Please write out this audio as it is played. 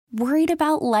Worried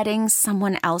about letting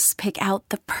someone else pick out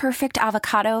the perfect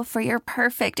avocado for your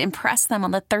perfect impress them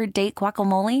on the third date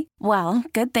guacamole? Well,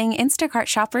 good thing Instacart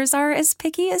shoppers are as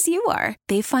picky as you are.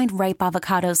 They find ripe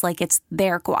avocados like it's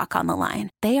their guac on the line.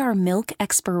 They are milk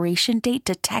expiration date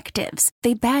detectives.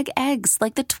 They bag eggs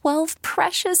like the 12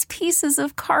 precious pieces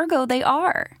of cargo they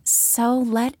are. So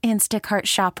let Instacart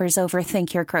shoppers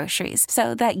overthink your groceries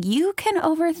so that you can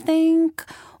overthink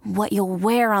what you'll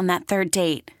wear on that third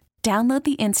date. Download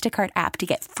the Instacart app to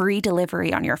get free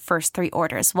delivery on your first 3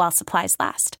 orders while supplies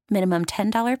last. Minimum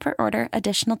 $10 per order.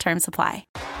 Additional terms apply.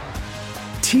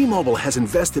 T-Mobile has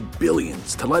invested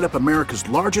billions to light up America's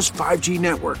largest 5G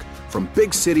network, from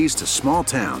big cities to small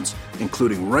towns,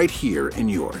 including right here in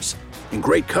yours. And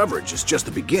great coverage is just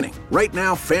the beginning. Right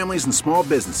now, families and small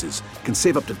businesses can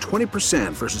save up to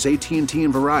 20% versus AT&T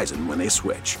and Verizon when they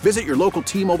switch. Visit your local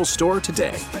T-Mobile store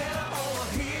today.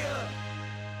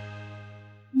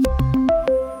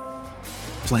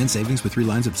 Plan savings with 3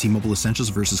 lines of T-Mobile Essentials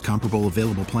versus comparable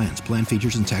available plans. Plan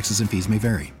features and taxes and fees may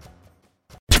vary.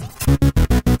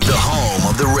 The home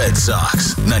of the Red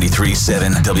Sox.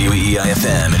 93.7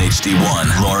 WEEI-FM and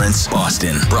HD1 Lawrence,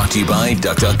 Boston. Brought to you by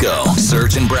DuckDuckGo.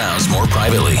 Search and browse more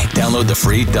privately. Download the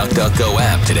free DuckDuckGo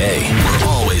app today. We're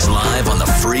always live on the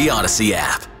free Odyssey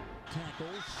app.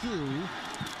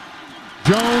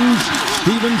 Jones,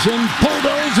 Stevenson,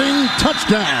 bulldozing,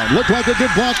 touchdown. Looked like a good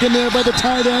block in there by the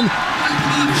tight end,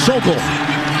 Sokol,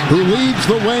 who leads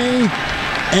the way,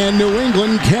 and New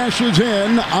England cashes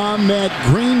in on that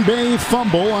Green Bay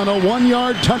fumble on a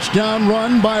 1-yard touchdown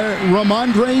run by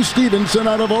Ramondre Stevenson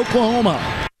out of Oklahoma.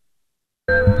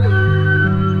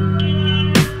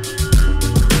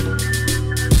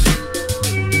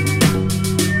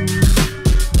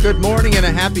 Good morning and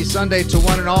a happy Sunday to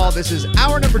one and all. This is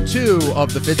hour number 2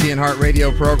 of the Fitzy Hart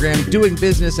radio program, doing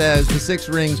business as the Six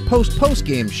Rings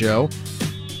post-game show.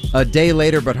 A day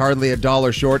later, but hardly a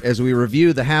dollar short, as we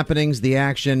review the happenings, the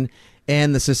action,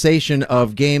 and the cessation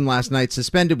of game last night,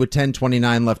 suspended with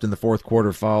 10:29 left in the fourth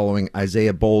quarter following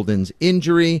Isaiah Bolden's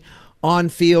injury. On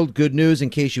field, good news in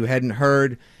case you hadn't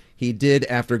heard, he did,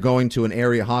 after going to an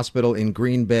area hospital in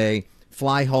Green Bay,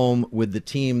 fly home with the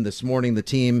team this morning. The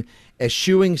team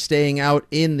eschewing staying out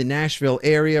in the Nashville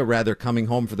area, rather coming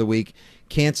home for the week,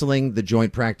 canceling the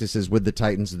joint practices with the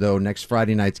Titans, though next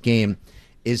Friday night's game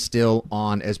is still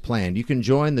on as planned. You can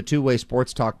join the two-way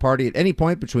sports talk party at any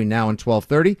point between now and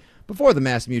 12:30 before the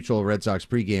Mass Mutual Red Sox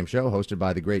pregame show hosted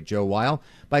by the great Joe Weil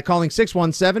by calling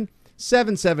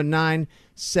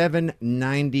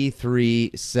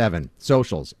 617-779-7937.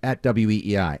 Socials at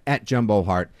WEEI, at Jumbo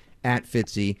Hart, at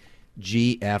Fitzy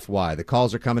GFY. The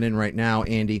calls are coming in right now,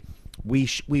 Andy. We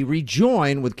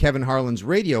rejoin with Kevin Harlan's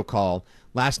radio call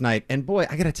last night, and boy,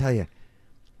 I got to tell you,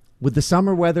 with the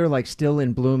summer weather like still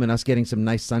in bloom and us getting some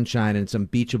nice sunshine and some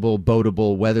beachable,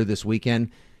 boatable weather this weekend,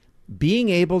 being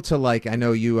able to, like, I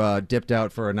know you dipped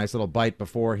out for a nice little bite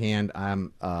beforehand.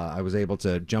 I was able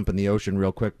to jump in the ocean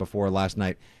real quick before last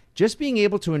night. Just being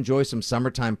able to enjoy some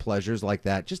summertime pleasures like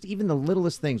that, just even the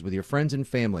littlest things with your friends and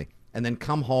family, and then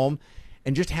come home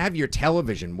and just have your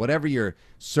television, whatever your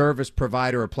service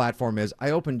provider or platform is. I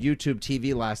opened YouTube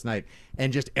TV last night,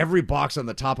 and just every box on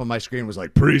the top of my screen was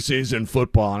like preseason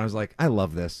football. And I was like, I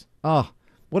love this. Oh,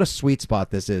 what a sweet spot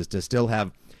this is to still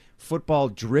have football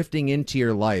drifting into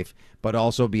your life, but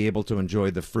also be able to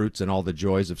enjoy the fruits and all the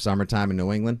joys of summertime in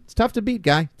New England. It's tough to beat,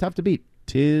 guy. Tough to beat.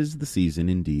 'Tis the season,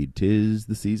 indeed. 'Tis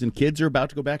the season. Kids are about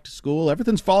to go back to school.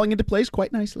 Everything's falling into place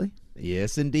quite nicely.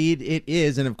 Yes, indeed it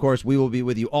is. And, of course, we will be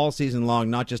with you all season long,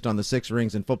 not just on the Six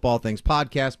Rings and Football Things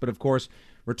podcast, but, of course,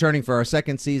 returning for our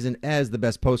second season as the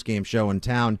best postgame show in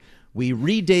town. We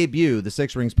re-debut the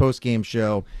Six Rings postgame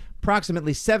show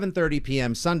approximately 7:30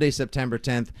 p.m. Sunday, September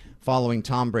 10th, following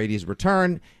Tom Brady's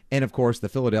return. And, of course, the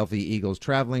Philadelphia Eagles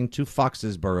traveling to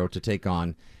Foxborough to take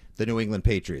on the New England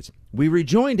Patriots. We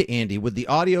rejoined Andy with the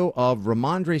audio of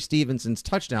Ramondre Stevenson's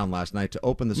touchdown last night to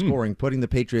open the scoring, putting the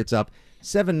Patriots up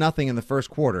 7-0 in the first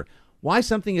quarter. Why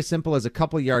something as simple as a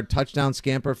couple-yard touchdown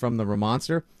scamper from the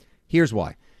Ramonster? Here's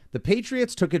why. The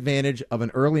Patriots took advantage of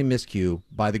an early miscue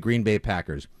by the Green Bay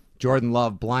Packers. Jordan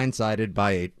Love blindsided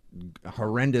by a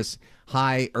horrendous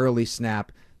high early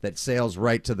snap that sails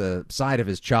right to the side of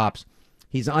his chops.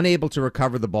 He's unable to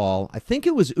recover the ball. I think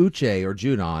it was Uche or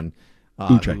Judon.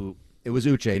 It was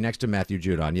Uche next to Matthew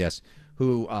Judon, yes,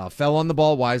 who fell on the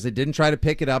ball wisely, didn't try to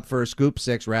pick it up for a scoop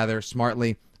six, rather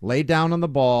smartly laid down on the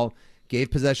ball,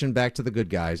 gave possession back to the good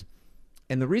guys.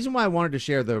 And the reason why I wanted to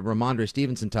share the Ramondre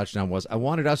Stevenson touchdown was I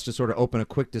wanted us to sort of open a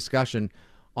quick discussion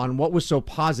on what was so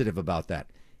positive about that.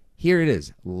 Here it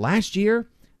is. Last year,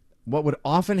 what would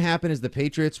often happen is the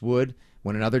Patriots would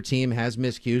when another team has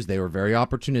miscues, they were very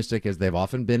opportunistic, as they've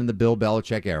often been in the Bill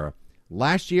Belichick era.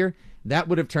 Last year, that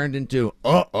would have turned into,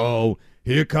 uh-oh,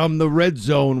 here come the red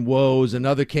zone woes,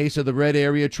 another case of the red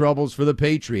area troubles for the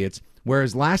Patriots.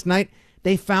 Whereas last night,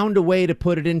 they found a way to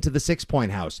put it into the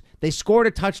 6-point house. They scored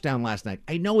a touchdown last night.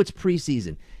 I know it's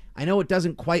preseason. I know it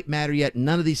doesn't quite matter yet.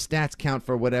 None of these stats count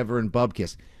for whatever in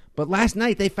Bubkiss. But last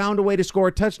night, they found a way to score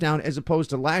a touchdown as opposed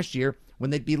to last year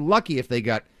when they'd be lucky if they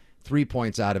got 3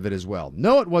 points out of it as well.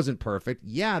 No, it wasn't perfect.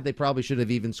 Yeah, they probably should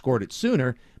have even scored it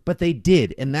sooner, but they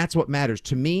did, and that's what matters.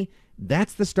 To me,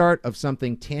 that's the start of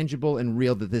something tangible and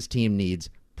real that this team needs: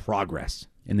 progress.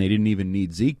 And they didn't even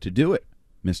need Zeke to do it.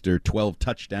 Mr. 12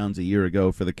 touchdowns a year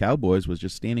ago for the Cowboys was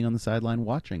just standing on the sideline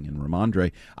watching. And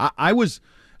Ramondre, I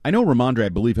know Ramondre, I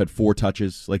believe, had 4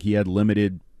 touches. Like, he had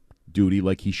limited duty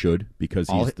like he should because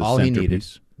he's the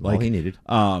centerpiece. All he needed.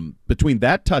 Between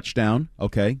that touchdown,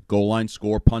 okay, goal line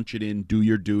score, punch it in, do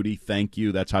your duty, thank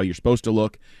you, that's how you're supposed to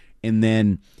look. And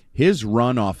then his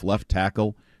run off left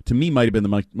tackle, to me, might have been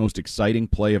the most exciting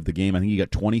play of the game. I think he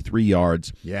got 23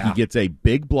 yards. Yeah. He gets a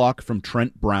big block from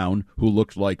Trent Brown, who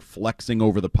looked like flexing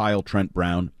over the pile Trent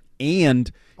Brown,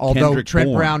 and although Kendrick Trent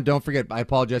Bourne. Brown, don't forget, I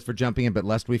apologize for jumping in, but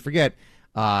lest we forget,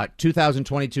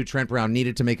 2022 Trent Brown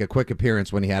needed to make a quick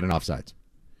appearance when he had an offsides.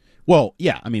 Well,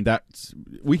 yeah, I mean,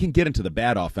 we can get into the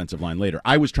bad offensive line later.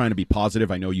 I was trying to be positive.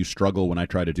 I know you struggle when I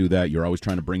try to do that. You're always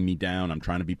trying to bring me down. I'm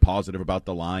trying to be positive about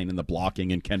the line and the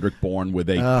blocking, and Kendrick Bourne with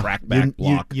a crackback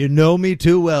block. You know me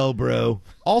too well, bro.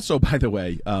 Also, by the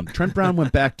way, Trent Brown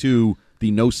went back to the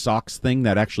no socks thing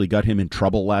that actually got him in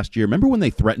trouble last year. Remember when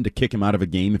they threatened to kick him out of a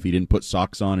game if he didn't put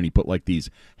socks on, and he put like these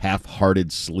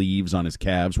half-hearted sleeves on his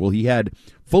calves? Well, he had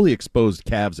fully exposed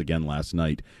calves again last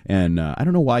night, and I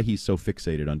don't know why he's so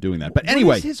fixated on doing that. But anyway,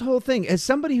 what is his whole thing? As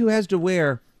somebody who has to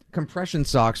wear compression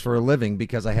socks for a living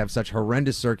because I have such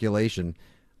horrendous circulation,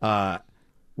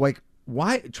 like,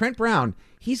 why Trent Brown?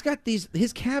 He's got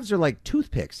his calves are like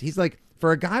toothpicks. He's like,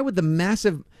 for a guy with the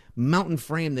massive mountain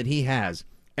frame that he has,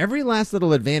 every last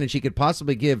little advantage he could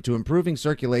possibly give to improving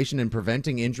circulation and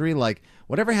preventing injury, like,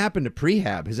 whatever happened to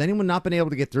prehab? Has anyone not been able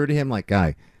to get through to him? Like,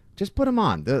 guy, just put him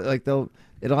on.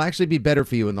 It'll actually be better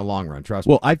for you in the long run. Trust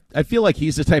me. Well, I feel like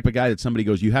he's the type of guy that somebody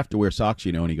goes, you have to wear socks,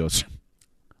 and he goes,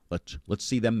 let's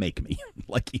see them make me.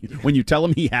 Like, when you tell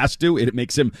him he has to, it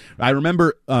makes him. I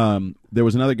remember there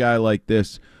was another guy like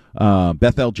this.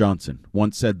 Bethel Johnson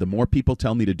once said, the more people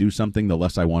tell me to do something, the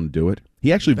less I want to do it.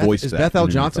 He actually voiced that. Is Bethel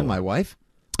Johnson my wife?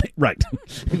 Right.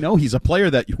 No, he's a player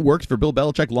that works for Bill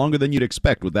Belichick longer than you'd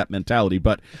expect with that mentality.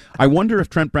 But I wonder if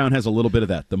Trent Brown has a little bit of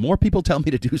that. The more people tell me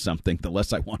to do something, the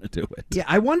less I want to do it. Yeah,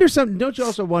 I wonder something. Don't you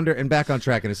also wonder, and back on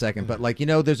track in a second, but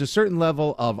there's a certain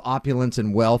level of opulence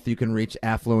and wealth you can reach,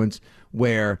 affluence,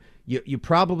 where you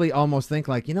probably almost think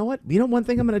like, you know what? You know one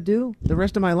thing I'm going to do the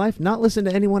rest of my life? Not listen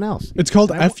to anyone else. It's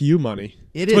called FU money.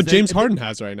 It's what James Harden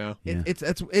has right now.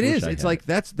 It's like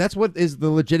that's what is the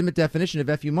legitimate definition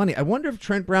of FU money. I wonder if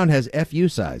Trent Brown has FU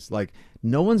size. Like,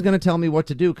 no one's going to tell me what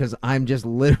to do because I'm just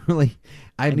literally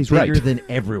bigger than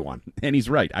everyone. And he's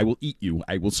right. I will eat you.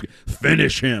 I will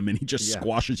finish him, and he just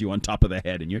squashes you on top of the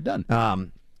head, and you're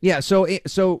done. Yeah,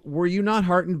 so were you not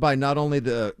heartened by not only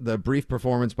the brief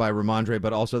performance by Ramondre,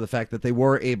 but also the fact that they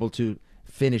were able to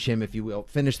finish him, if you will,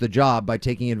 finish the job by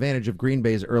taking advantage of Green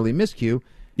Bay's early miscue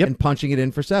and punching it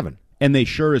in for 7? And they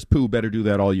sure as poo better do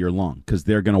that all year long, because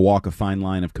they're going to walk a fine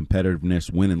line of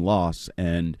competitiveness, win and loss,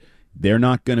 and they're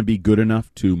not going to be good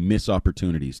enough to miss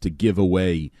opportunities, to give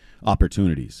away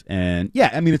opportunities. And, yeah,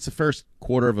 I mean, it's the first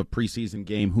quarter of a preseason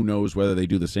game. Who knows whether they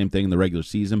do the same thing in the regular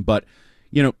season, but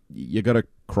you got to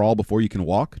crawl before you can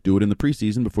walk. Do it in the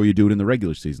preseason before you do it in the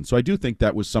regular season. So I do think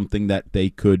that was something that they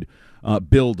could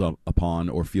build upon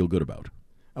or feel good about.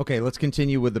 Okay, let's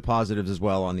continue with the positives as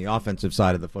well on the offensive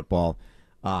side of the football.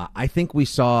 I think we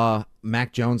saw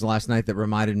Mac Jones last night that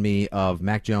reminded me of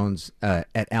Mac Jones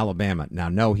at Alabama. Now,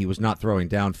 no, he was not throwing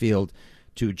downfield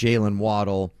to Jalen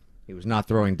Waddle. He was not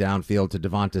throwing downfield to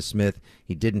Devonta Smith.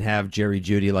 He didn't have Jerry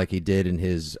Jeudy like he did in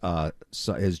his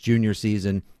junior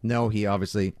season. No, he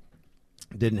obviously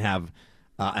didn't have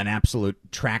an absolute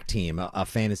track team, a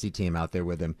fantasy team out there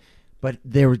with him. But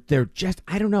they're just,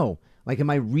 I don't know. Like,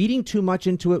 am I reading too much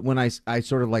into it when I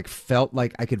sort of like felt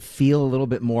like I could feel a little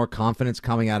bit more confidence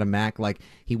coming out of Mac? Like,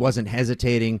 he wasn't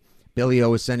hesitating. Billy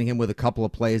O was sending him with a couple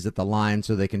of plays at the line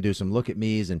so they can do some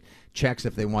look-at-me's and checks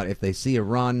if they want. If they see a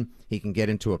run, he can get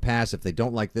into a pass. If they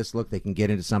don't like this look, they can get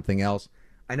into something else.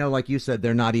 I know, like you said,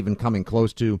 they're not even coming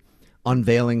close to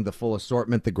unveiling the full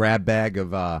assortment, the grab bag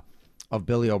of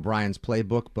Billy O'Brien's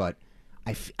playbook, but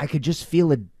I could just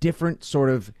feel a different sort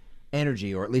of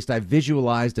energy, or at least I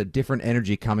visualized a different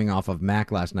energy coming off of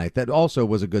Mac last night. That also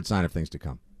was a good sign of things to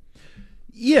come.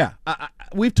 Yeah,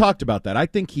 we've talked about that. I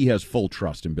think he has full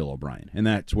trust in Bill O'Brien, and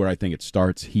that's where I think it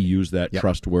starts. He used that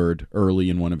trust word early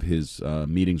in one of his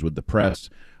meetings with the press.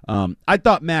 I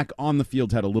thought Mac on the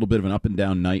field had a little bit of an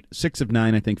up-and-down night. 6 of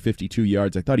 9, I think, 52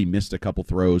 yards. I thought he missed a couple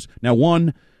throws. Now,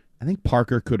 one, I think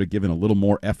Parker could have given a little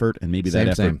more effort, and maybe that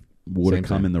effort would have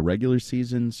come in the regular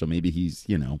season. So maybe he's,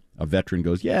 a veteran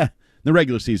goes, yeah, the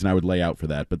regular season I would lay out for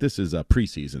that, but this is a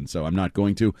preseason, so I'm not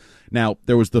going to. Now,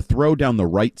 there was the throw down the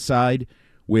right side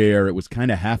where it was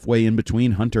kind of halfway in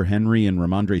between Hunter Henry and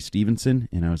Ramondre Stevenson,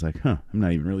 and I was like, I'm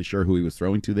not even really sure who he was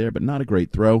throwing to there, but not a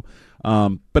great throw.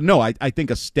 But no, I think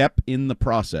a step in the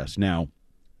process. Now,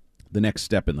 the next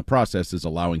step in the process is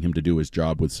allowing him to do his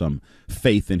job with some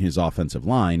faith in his offensive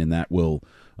line, and that will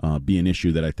be an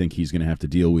issue that I think he's going to have to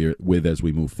deal with as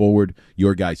we move forward.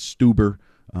 Your guy Stuber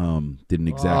didn't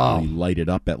exactly light it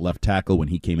up at left tackle when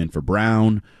he came in for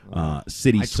Brown. I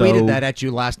tweeted that at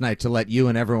you last night to let you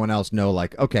and everyone else know,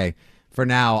 like, okay, for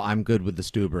now I'm good with the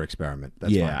Stuber experiment.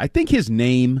 That's fine. I think his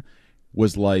name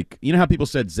was like, you know how people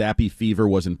said Zappy Fever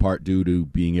was in part due to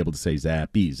being able to say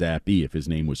Zappy. If his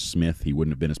name was Smith, he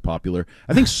wouldn't have been as popular.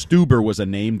 I think Stuber was a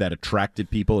name that attracted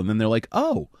people, and then they're like,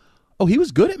 oh, he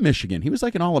was good at Michigan. He was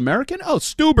like an All-American? Oh,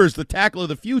 Stuber's the tackle of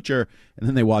the future. And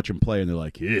then they watch him play, and they're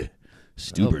like,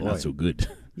 Stuber, not so good.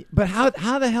 But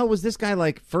how the hell was this guy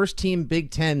like first-team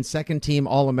Big Ten, second-team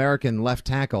All-American left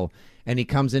tackle, and he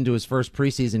comes into his first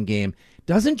preseason game,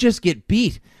 doesn't just get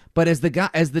beat, but as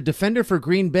the defender for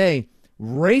Green Bay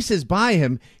races by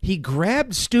him, he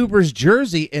grabbed Stuber's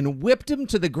jersey and whipped him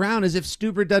to the ground as if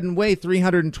Stuber doesn't weigh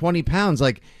 320 pounds.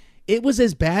 Like, it was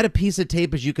as bad a piece of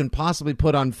tape as you can possibly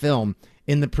put on film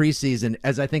in the preseason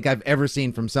as I think I've ever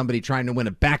seen from somebody trying to win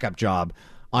a backup job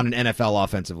on an NFL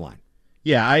offensive line.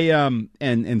 Yeah,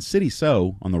 and City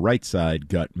So on the right side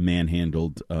got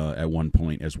manhandled at one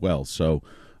point as well. So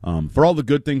for all the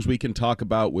good things we can talk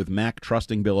about with Mac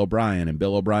trusting Bill O'Brien and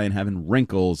Bill O'Brien having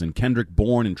wrinkles and Kendrick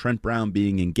Bourne and Trent Brown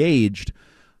being engaged,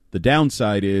 the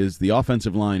downside is the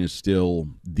offensive line is still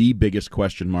the biggest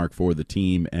question mark for the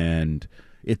team, and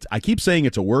I keep saying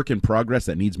it's a work in progress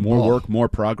that needs more work, more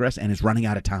progress, and is running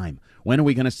out of time. When are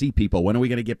we going to see people? When are we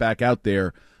going to get back out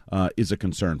there is a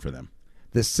concern for them.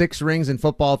 The 6 Rings and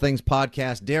Football Things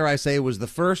podcast, dare I say, was the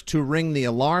first to ring the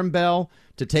alarm bell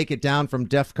to take it down from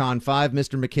DEFCON 5,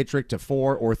 Mr. McKittrick, to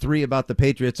 4 or 3 about the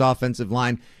Patriots' offensive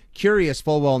line. Curious,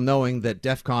 full well knowing that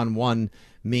DEFCON 1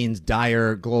 means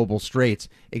dire global straits.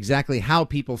 Exactly how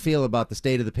people feel about the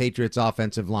state of the Patriots'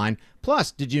 offensive line.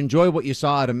 Plus, did you enjoy what you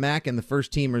saw out of Mac and the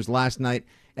first-teamers last night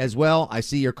as well? I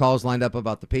see your calls lined up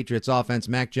about the Patriots' offense,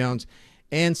 Mac Jones,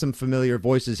 and some familiar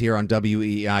voices here on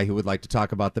WEEI who would like to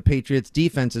talk about the Patriots'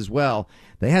 defense as well.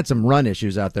 They had some run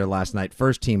issues out there last night,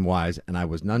 first-team-wise, and I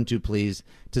was none too pleased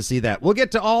to see that. We'll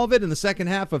get to all of it in the second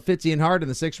half of Fitzy and Hart in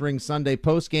the 6 Rings Sunday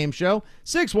post-game show,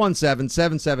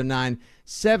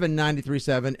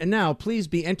 617-779-7937. And now, please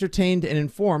be entertained and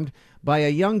informed by a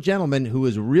young gentleman who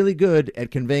is really good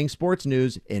at conveying sports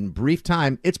news in brief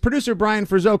time. It's producer Brian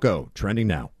Frizzoco, trending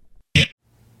now.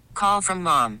 Call from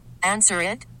mom. Answer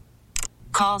it.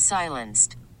 Call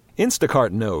silenced.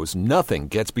 Instacart knows nothing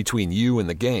gets between you and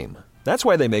the game. That's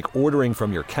why they make ordering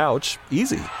from your couch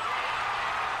easy.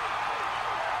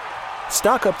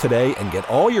 Stock up today and get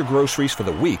all your groceries for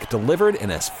the week delivered in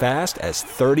as fast as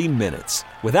 30 minutes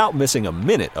without missing a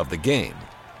minute of the game.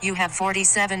 You have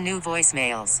 47 new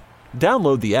voicemails.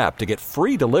 Download the app to get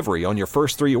free delivery on your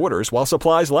first 3 orders while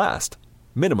supplies last.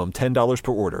 Minimum $10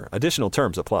 per order. Additional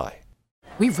terms apply.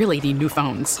 We really need new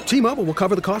phones. T-Mobile will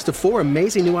cover the cost of 4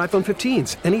 amazing new iPhone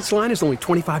 15s, and each line is only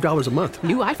 $25 a month.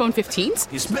 New iPhone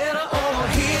 15s? It's better over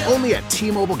here. Only at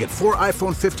T-Mobile, get 4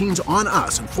 iPhone 15s on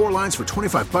us and 4 lines for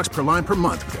 $25 per line per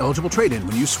month with eligible trade-in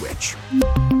when you switch.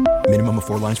 Minimum of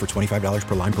 4 lines for $25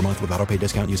 per line per month with autopay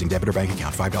discount using debit or bank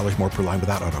account. $5 more per line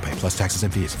without autopay, plus taxes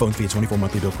and fees. Phone fee at 24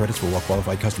 monthly bill credits for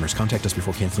well-qualified customers. Contact us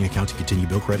before canceling account to continue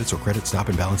bill credits or credit stop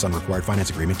and balance on required finance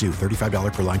agreement due.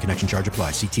 $35 per line connection charge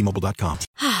applies. See T-Mobile.com.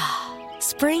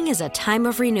 Spring is a time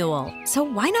of renewal, so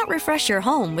why not refresh your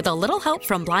home with a little help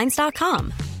from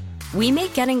Blinds.com? We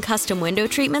make getting custom window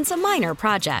treatments a minor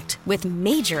project with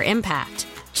major impact.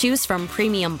 Choose from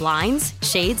premium blinds,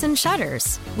 shades, and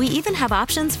shutters. We even have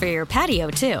options for your patio,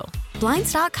 too.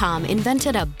 Blinds.com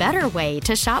invented a better way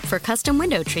to shop for custom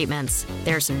window treatments.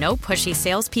 There's no pushy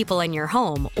salespeople in your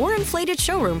home or inflated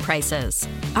showroom prices.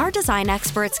 Our design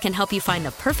experts can help you find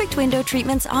the perfect window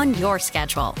treatments on your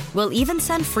schedule. We'll even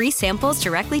send free samples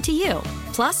directly to you.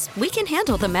 Plus, we can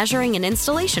handle the measuring and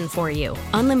installation for you.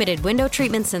 Unlimited window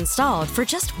treatments installed for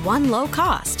just one low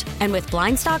cost. And with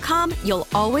Blinds.com, you'll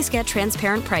always get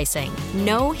transparent pricing.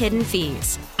 No hidden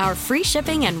fees. Our free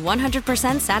shipping and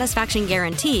 100% satisfaction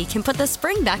guarantee can put the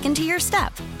spring back into your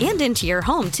step and into your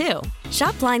home, too.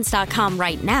 Shop Blinds.com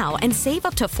right now and save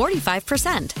up to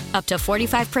 45%. Up to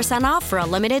 45% off for a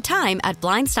limited time at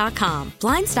Blinds.com.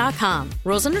 Blinds.com.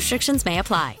 Rules and restrictions may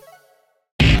apply.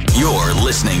 You're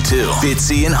listening to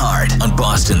Fitzy and Hart on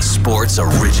Boston Sports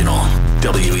Original,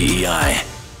 WEEI.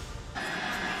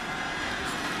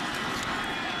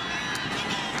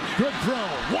 Good throw.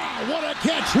 Wow, what a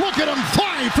catch. Look at him.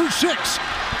 5 for 6.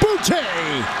 Boutte.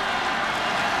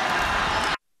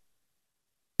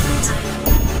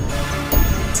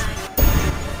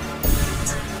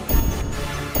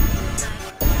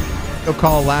 No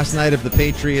call last night of the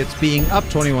Patriots being up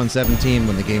 21-17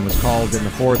 when the game was called in the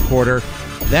fourth quarter.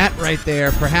 That right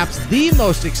there, perhaps the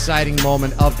most exciting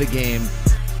moment of the game.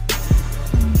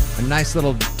 A nice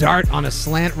little dart on a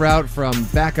slant route from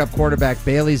backup quarterback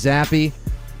Bailey Zappi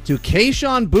to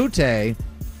Kayshon Boutte,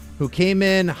 who came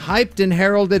in hyped and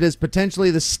heralded as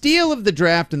potentially the steal of the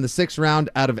draft in the 6th round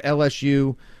out of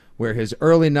LSU, where his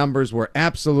early numbers were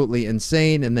absolutely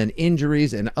insane, and then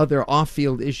injuries and other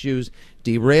off-field issues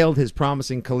derailed his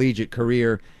promising collegiate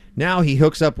career. Now he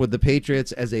hooks up with the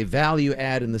Patriots as a value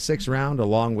add in the 6th round,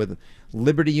 along with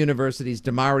Liberty University's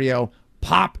Demario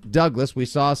Pop Douglas. We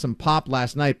saw some pop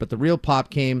last night, but the real pop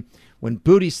came when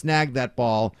Boutte snagged that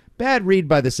ball. Bad read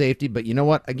by the safety, but you know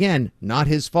what? Again, not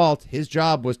his fault. His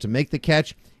job was to make the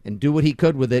catch and do what he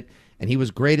could with it, and he was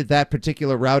great at that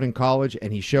particular route in college,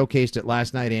 and he showcased it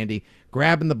last night, Andy,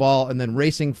 grabbing the ball and then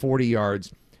racing 40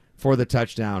 yards for the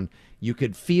touchdown. You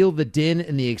could feel the din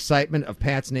and the excitement of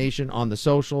Pats Nation on the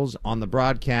socials, on the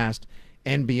broadcast,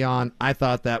 and beyond. I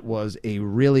thought that was a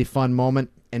really fun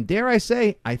moment. And dare I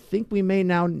say, I think we may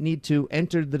now need to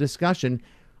enter the discussion.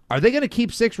 Are they going to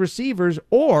keep 6 receivers,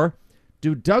 or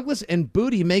do Douglas and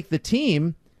Boutte make the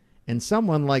team, and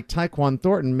someone like Tyquan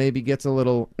Thornton maybe gets a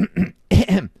little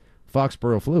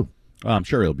Foxborough flu? Well, I'm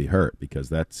sure he'll be hurt, because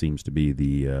that seems to be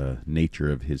the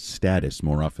nature of his status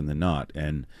more often than not.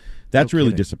 And that's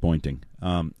really disappointing.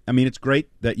 I mean, it's great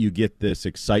that you get this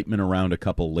excitement around a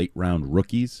couple late-round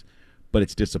rookies, but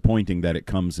it's disappointing that it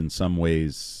comes in some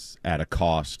ways at a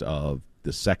cost of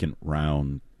the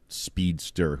second-round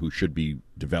speedster who should be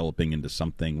developing into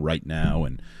something right now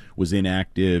and was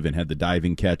inactive and had the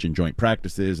diving catch in joint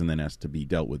practices and then has to be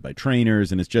dealt with by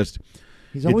trainers. And it's just...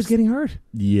 He's always getting hurt.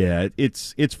 Yeah,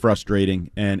 it's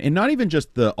frustrating. And not even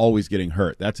just the always getting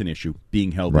hurt. That's an issue.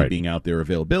 Being healthy, being out there,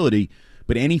 availability.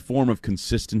 But any form of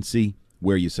consistency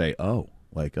where you say,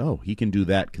 he can do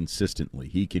that consistently.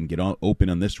 He can get open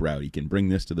on this route. He can bring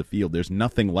this to the field. There's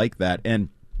nothing like that. And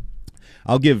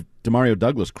I'll give Demario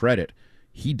Douglas credit.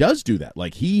 He does do that.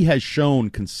 Like, he has shown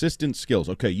consistent skills.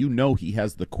 Okay, he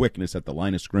has the quickness at the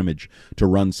line of scrimmage to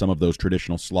run some of those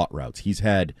traditional slot routes. He's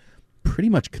had pretty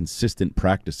much consistent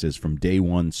practices from day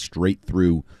one straight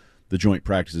through the joint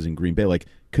practices in Green Bay. Like,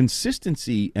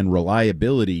 consistency and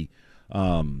reliability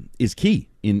is key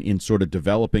in sort of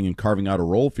developing and carving out a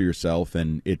role for yourself,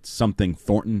 and it's something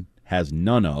Thornton has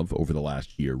none of over the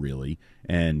last year, really,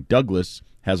 and Douglas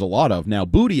has a lot of. Now,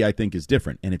 Boutte, I think, is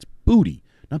different, and it's Boutte,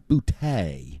 not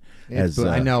Boutte.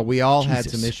 I know. We all had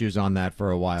some issues on that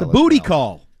for a while. It's a booty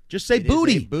call. Just say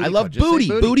Boutte. I love Boutte.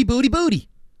 Boutte.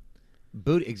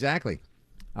 Boutte, exactly.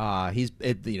 It's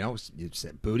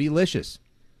Bootylicious.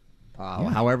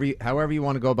 However you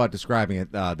want to go about describing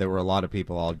it, there were a lot of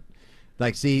people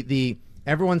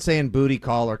everyone saying booty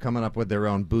call or coming up with their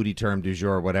own booty term du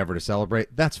jour or whatever to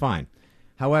celebrate. That's fine.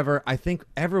 However, I think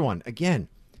everyone, again,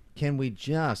 can we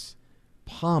just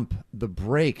pump the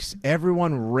brakes?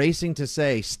 Everyone racing to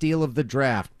say steal of the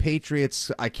draft,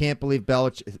 Patriots. I can't believe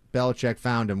Belichick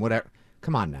found him. Whatever.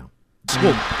 Come on now.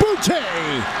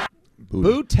 Boutte.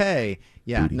 Boutte.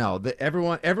 Yeah, Booty. No.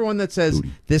 Everyone that says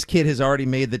Booty. This kid has already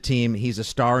made the team, he's a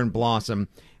star and blossom,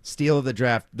 steal of the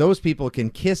draft, those people can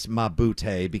kiss my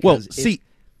Boutte, because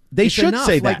they should enough.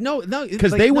 say that.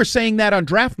 Because they were saying that on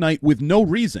draft night with no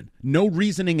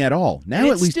reasoning at all. Now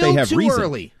at least they have reason.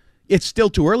 Early. It's still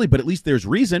too early, but at least there's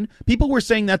reason. People were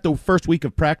saying that the first week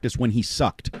of practice when he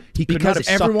sucked. He could not have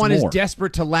sucked more. Because everyone is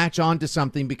desperate to latch on to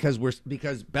something because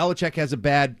Belichick has a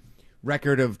bad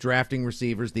record of drafting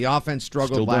receivers. The offense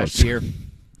struggled last year.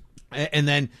 And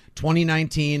then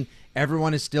 2019,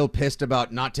 everyone is still pissed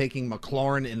about not taking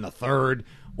McLaurin in the third,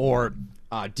 or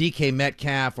DK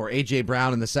Metcalf or A.J.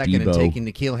 Brown in the second, Debo. and taking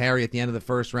N'Keal Harry at the end of the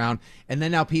first round. And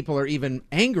then now people are even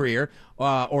angrier,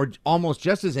 or almost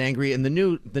just as angry, and the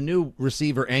new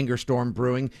receiver anger storm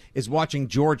brewing is watching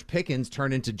George Pickens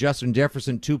turn into Justin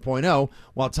Jefferson 2.0,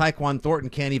 while Tyquan Thornton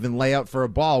can't even lay out for a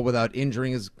ball without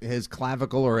injuring his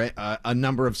clavicle or a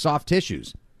number of soft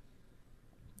tissues.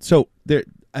 So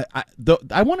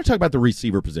I want to talk about the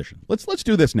receiver position. Let's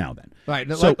do this now then. All right,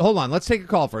 so, hold on. Let's take a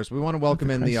call first. We want to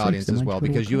welcome in the audience as well,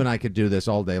 because you and I could do this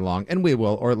all day long, and we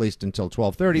will, or at least until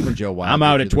 12:30 when Joe Wild. I'm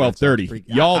out at 12:30.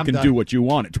 Y'all can do what you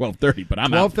want at 12:30, but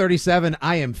I'm out. 12:37.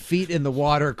 I am feet in the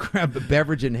water, grab a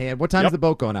beverage in hand. What time is the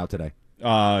boat going out today?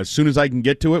 As soon as I can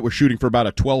get to it. We're shooting for about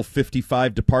a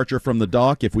 12:55 departure from the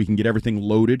dock if we can get everything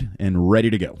loaded and ready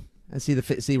to go. And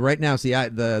right now,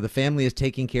 the family is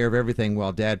taking care of everything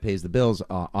while Dad pays the bills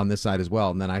on this side as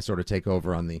well, and then I sort of take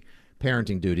over on the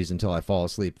parenting duties until I fall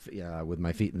asleep with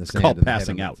my feet in the sand. It's called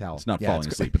passing out. It's not falling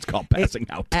asleep. It's called passing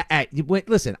out.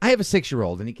 Listen, I have a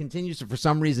 6-year-old, and he continues to, for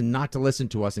some reason, not to listen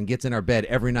to us and gets in our bed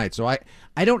every night. So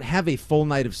I don't have a full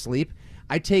night of sleep.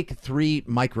 I take 3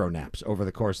 micro naps over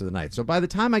the course of the night. So by the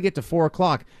time I get to 4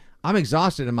 o'clock, I'm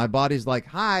exhausted, and my body's like,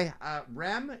 "Hi,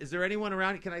 Rem, is there anyone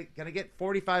around? Can I get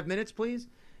 45 minutes, please?"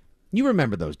 You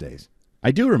remember those days?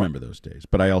 I do remember those days,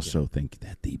 but I also think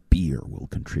that the beer will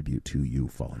contribute to you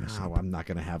falling asleep. Oh, I'm not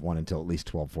going to have one until at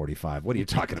least 12:45. What are you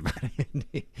talking about,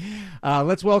 Andy?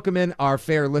 Let's welcome in our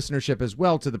fair listenership as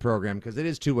well to the program, because it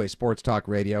is two-way sports talk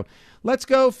radio. Let's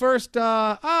go first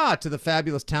to the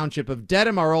fabulous township of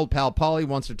Dedham. Our old pal Paulie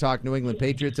wants to talk New England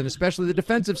Patriots, and especially the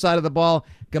defensive side of the ball.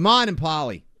 Come on, and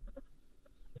Paulie.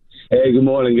 Hey, good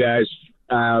morning, guys.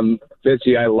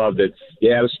 Fitzy, I loved it.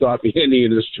 You had to stop Andy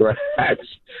in his tracks.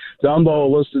 Dumbo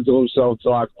will listen to himself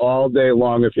talk all day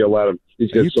long if you let him.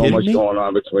 He's got so much going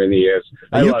on between the ears.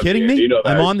 Are you kidding me?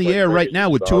 I'm on the air right now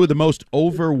with two of the most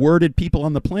over-worded people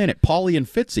on the planet, Paulie and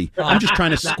Fitzy. I'm just trying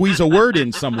to squeeze a word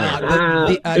in somewhere.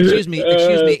 Excuse me,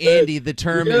 Andy. The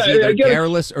term is either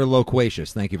garrulous or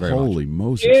loquacious. Thank you very much. Holy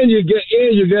Moses! And you got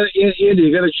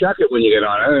to check it when you get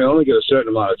on. I only get a certain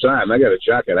amount of time. I got to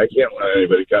check it. I can't let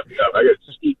anybody cut me up. I got to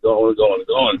just keep going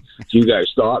till you guys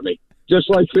stop me,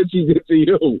 just like Fitzy did to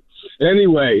you.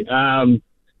 Anyway,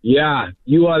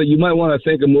 you might want to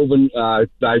think of moving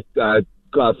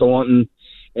Thornton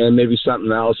and maybe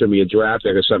something else, and be a draft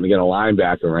pick or something to get a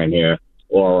linebacker in here,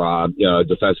 or a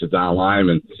defensive down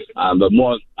lineman.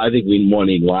 But I think we more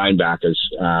need linebackers.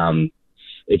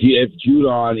 If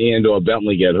Judon and or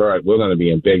Bentley get hurt, we're going to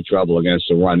be in big trouble against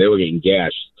the run. They were getting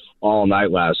gashed all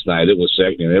night last night. It was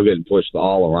sickening. They were getting pushed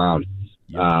all around.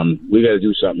 We got to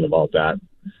do something about that.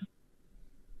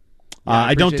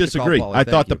 I don't disagree. I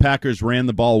thought the Packers ran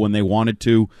the ball when they wanted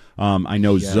to. I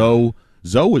know Zoe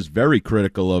was very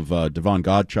critical of Devon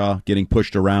Godchaux getting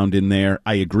pushed around in there.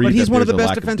 I agree. But he's one of the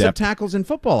best defensive tackles in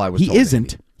football, I was told. He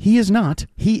isn't. He is not.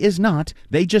 He is not.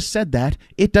 They just said that.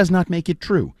 It does not make it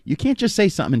true. You can't just say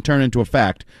something and turn it into a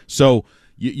fact. So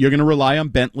you're going to rely on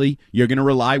Bentley. You're going to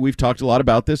rely, we've talked a lot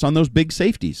about this, on those big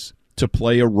safeties to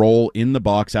play a role in the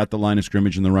box at the line of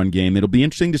scrimmage in the run game. It'll be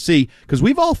interesting to see, because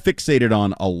we've all fixated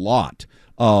on a lot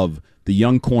of the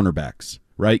young cornerbacks,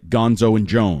 right? Gonzo and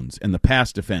Jones, and the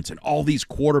pass defense, and all these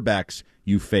quarterbacks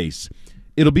you face.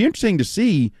 It'll be interesting to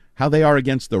see how they are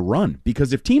against the run,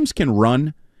 because if teams can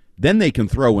run, then they can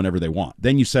throw whenever they want.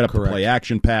 Then you set up the play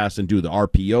action pass and do the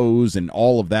RPOs and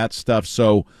all of that stuff.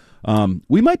 So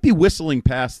we might be whistling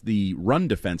past the run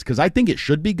defense, because I think it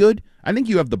should be good. I think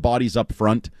you have the bodies up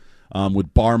front.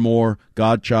 With Barmore,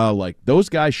 Godchaux, like those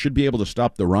guys should be able to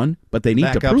stop the run, but they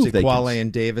need to prove they can. Quale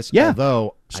and Davis. Yeah,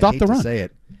 although stop I hate the run. To say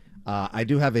it, I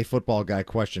do have a football guy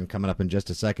question coming up in just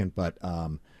a second, but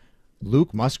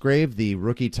Luke Musgrave, the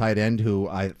rookie tight end, who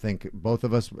I think both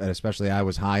of us, and especially I,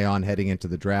 was high on heading into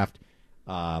the draft,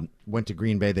 went to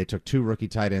Green Bay. They took 2 rookie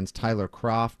tight ends, Tyler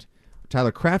Croft? I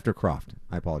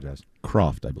apologize.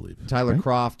 Croft, I believe. Tyler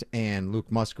Croft and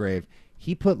Luke Musgrave.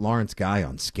 He put Lawrence Guy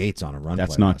on skates on a run.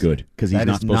 That's not good, because he's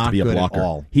not supposed to be a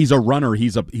blocker. He's a runner.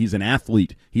 He's an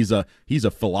athlete. He's a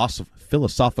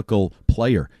philosophical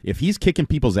player. If he's kicking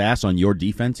people's ass on your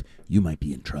defense, you might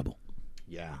be in trouble.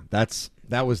 Yeah, that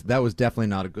was definitely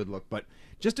not a good look. But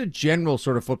just a general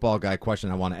sort of football guy question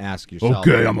I want to ask yourself.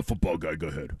 Okay, I'm a football guy. Go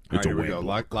ahead. It's a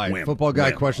wham. Football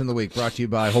guy question of the week, brought to you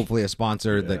by hopefully a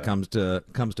sponsor that comes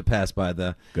to pass by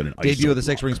the debut of the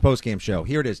Six Rings postgame show.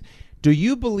 Here it is. Do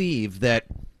you believe that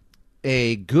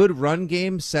a good run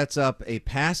game sets up a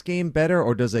pass game better,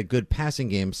 or does a good passing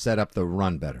game set up the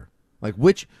run better? Like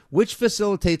which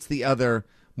facilitates the other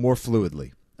more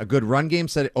fluidly? a good run game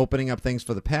opening up things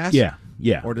for the pass?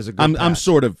 Yeah. Or does a good I'm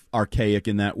sort of archaic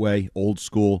in that way, old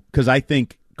school, because I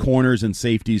think corners and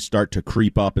safeties start to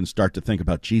creep up and start to think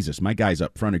about, Jesus, my guys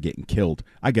up front are getting killed.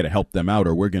 I got to help them out,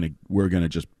 or we're gonna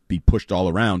just be pushed all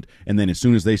around. And then as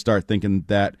soon as they start thinking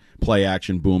that, play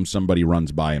action, boom, somebody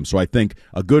runs by them. So I think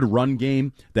a good run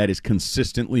game that is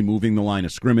consistently moving the line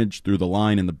of scrimmage through the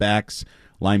line and the backs,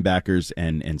 linebackers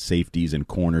and safeties and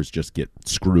corners just get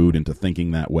screwed into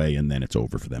thinking that way, and then it's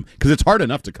over for them. Because it's hard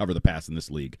enough to cover the pass in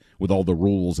this league with all the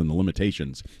rules and the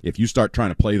limitations. If you start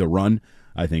trying to play the run,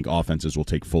 I think offenses will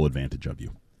take full advantage of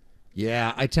you.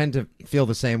 Yeah, I tend to feel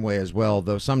the same way as well,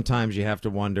 though sometimes you have to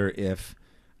wonder if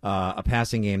a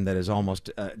passing game that is almost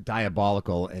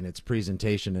diabolical in its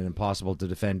presentation and impossible to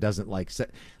defend doesn't like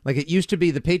it used to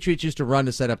be. The Patriots used to run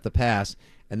to set up the pass,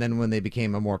 and then when they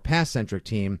became a more pass-centric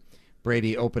team,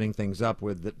 Brady opening things up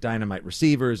with the dynamite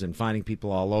receivers and finding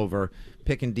people all over,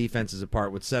 picking defenses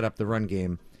apart, would set up the run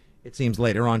game, it seems,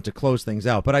 later on to close things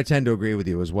out. But I tend to agree with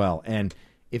you as well. And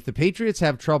if the Patriots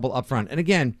have trouble up front, and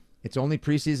again, it's only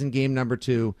preseason game number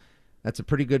 2, that's a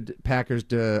pretty good Packers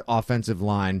offensive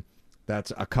line.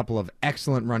 That's a couple of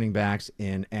excellent running backs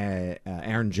in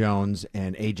Aaron Jones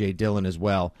and A.J. Dillon as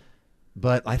well.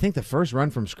 But I think the first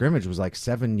run from scrimmage was like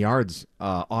 7 yards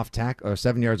off tackle, or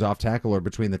 7 yards off tackle, or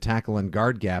between the tackle and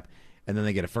guard gap, and then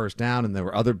they get a first down. And there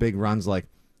were other big runs. Like,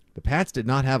 the Pats did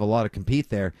not have a lot of compete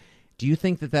there. Do you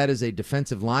think that is a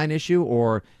defensive line issue,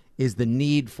 or is the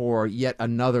need for yet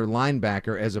another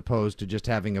linebacker as opposed to just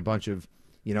having a bunch of,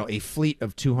 a fleet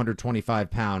of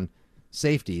 225-pound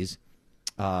safeties?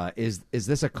 Is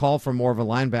this a call for more of a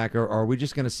linebacker, or are we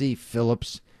just going to see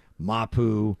Phillips,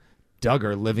 Mapu,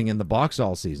 Duggar living in the box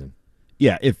all season?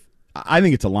 Yeah, I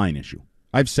think it's a line issue.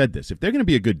 I've said this. If they're going to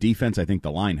be a good defense, I think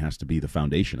the line has to be the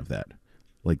foundation of that.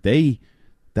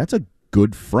 That's a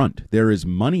good front. There is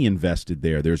money invested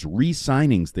there. There's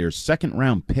re-signings. There's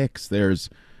second-round picks.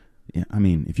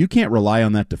 if you can't rely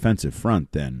on that defensive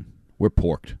front, then we're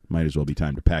porked. Might as well be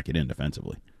time to pack it in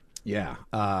defensively. Yeah,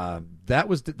 that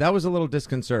was a little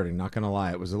disconcerting, not going to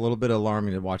lie. It was a little bit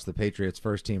alarming to watch the Patriots'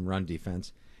 first-team run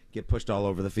defense get pushed all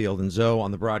over the field. And Zoe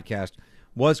on the broadcast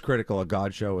was critical of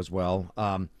God's show as well.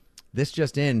 This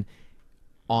just in,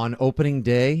 on opening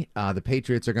day, the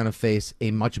Patriots are going to face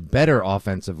a much better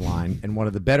offensive line and one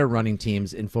of the better running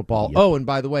teams in football. Yep. Oh, and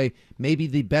by the way, maybe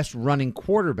the best running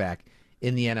quarterback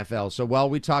in the NFL. So while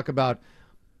we talk about,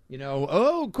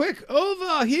 quick,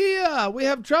 over here, we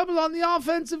have trouble on the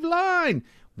offensive line,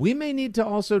 we may need to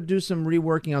also do some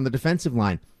reworking on the defensive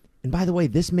line. And by the way,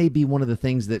 this may be one of the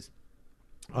things that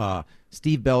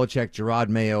Steve Belichick, Gerard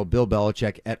Mayo, Bill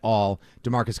Belichick et al.,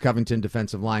 DeMarcus Covington,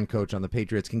 defensive line coach on the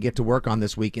Patriots, can get to work on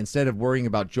this week instead of worrying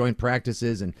about joint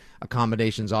practices and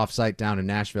accommodations off-site down in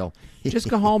Nashville. Just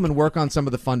go home and work on some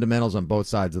of the fundamentals on both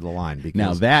sides of the line. Because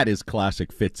now that is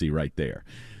classic Fitzy right there.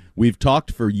 We've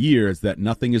talked for years that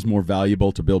nothing is more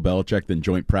valuable to Bill Belichick than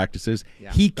joint practices.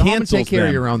 Yeah. He cancels them. Take care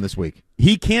of your own this week.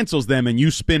 He cancels them, and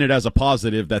you spin it as a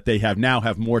positive that they now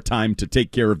have more time to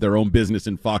take care of their own business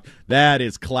in Fox. That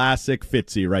is classic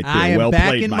Fitzy right there. I am well back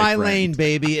played, in my my friend. lane,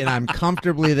 baby, and I'm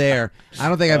comfortably there. I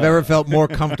don't think I've ever felt more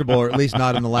comfortable, or at least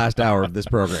not in the last hour of this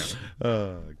program.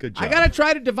 Good job. I got to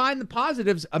try to divine the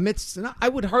positives amidst, I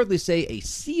would hardly say a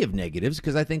sea of negatives,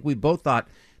 because I think we both thought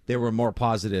there were more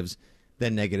positives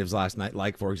than negatives last night,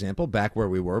 like, for example, back where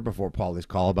we were before Paulie's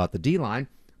call about the D-line,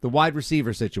 the wide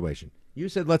receiver situation. You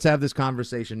said let's have this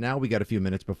conversation now. We got a few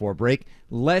minutes before break.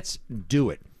 Let's do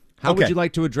it. How would you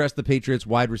like to address the Patriots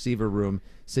wide receiver room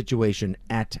situation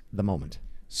at the moment?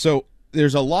 So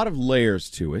there's a lot of layers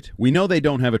to it. We know they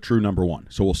don't have a true number one,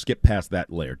 so we'll skip past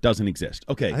that layer. Doesn't exist.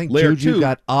 Okay, I think layer Juju 2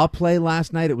 got a play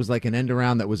last night. It was like an end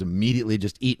around that was immediately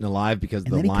just eaten alive because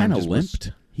the line just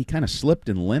limped. He kind of slipped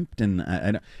and limped,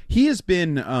 and he has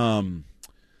been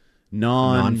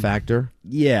non-factor.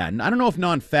 Yeah, I don't know if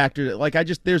non-factor.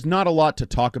 There's not a lot to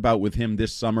talk about with him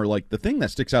this summer. Like, the thing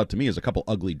that sticks out to me is a couple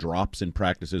ugly drops in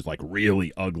practices, like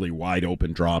really ugly, wide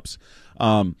open drops.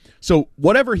 So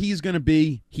whatever he's going to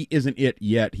be, he isn't it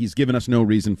yet. He's given us no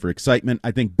reason for excitement.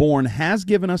 I think Bourne has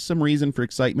given us some reason for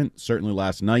excitement. Certainly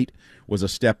last night was a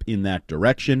step in that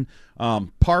direction.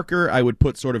 Parker, I would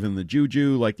put sort of in the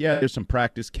Juju, there's some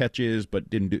practice catches,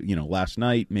 but didn't do, last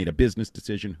night, made a business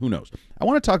decision. Who knows? I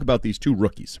want to talk about these two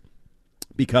rookies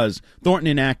because Thornton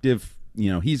inactive,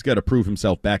 he's got to prove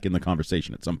himself back in the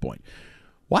conversation at some point.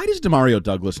 Why does Demario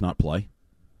Douglas not play?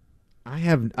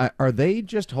 Are they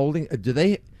just holding? Did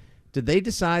they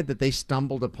decide that they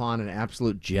stumbled upon an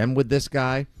absolute gem with this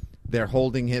guy? They're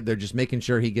holding him. They're just making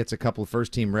sure he gets a couple of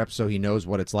first-team reps so he knows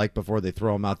what it's like before they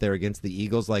throw him out there against the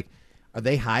Eagles. Are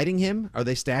they hiding him? Are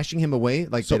they stashing him away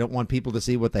like they don't want people to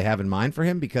see what they have in mind for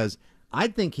him? Because I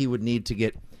think he would need to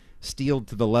get steeled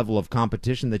to the level of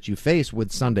competition that you face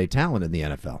with Sunday talent in the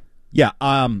NFL. Yeah,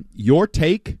 your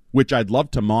take, which I'd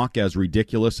love to mock as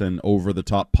ridiculous and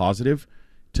over-the-top positive,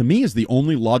 to me is the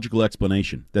only logical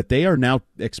explanation, that they are now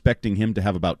expecting him to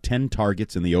have about 10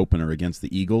 targets in the opener against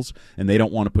the Eagles, and they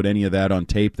don't want to put any of that on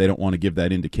tape. They don't want to give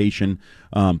that indication,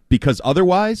 because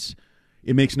otherwise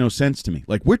it makes no sense to me.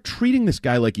 Like, we're treating this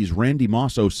guy like he's Randy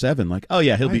Moss 07. Like, oh,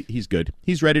 yeah, he's good.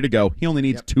 He's ready to go. He only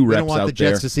needs 2 reps out there. We don't want the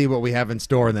Jets to see what we have in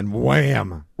store, and then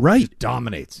wham. Right. Just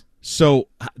dominates. So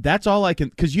that's all I can,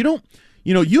 because you don't,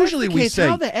 usually we say.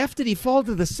 How the F did he fall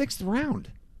to the 6th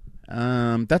round?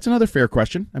 That's another fair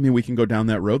question. I mean, we can go down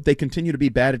that road. They continue to be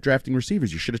bad at drafting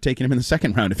receivers. You should have taken him in the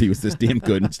 2nd round if he was this damn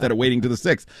good instead of waiting to the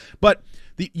 6th. But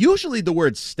usually the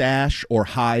word stash or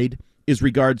hide is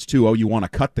regards to, you want to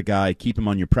cut the guy, keep him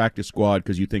on your practice squad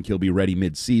because you think he'll be ready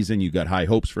mid-season. You got high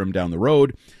hopes for him down the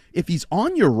road. If he's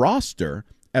on your roster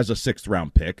as a 6th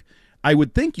round pick, I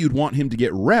would think you'd want him to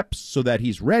get reps so that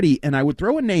he's ready, and I would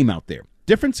throw a name out there.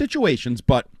 Different situations,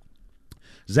 but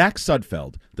Zach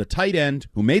Sudfeld, the tight end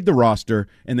who made the roster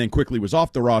and then quickly was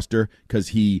off the roster because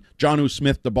he Jonnu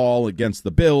Smith the ball against the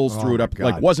Bills, threw it up,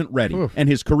 wasn't ready, and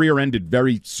his career ended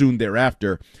very soon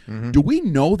thereafter. Mm-hmm. Do we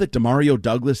know that Demario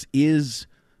Douglas is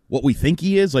what we think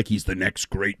he is? Like, he's the next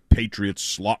great Patriots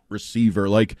slot receiver.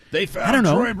 Like, they found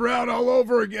Troy Brown all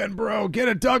over again, bro. Get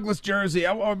a Douglas jersey.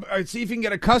 I see if you can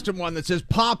get a custom one that says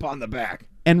Pop on the back.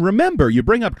 And remember, you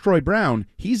bring up Troy Brown,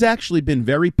 he's actually been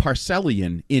very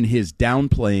Parcellian in his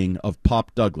downplaying of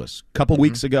Pop Douglas. A couple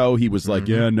weeks ago, he was like,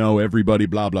 yeah, no, everybody,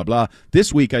 blah, blah, blah.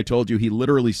 This week, I told you, he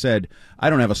literally said,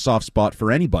 I don't have a soft spot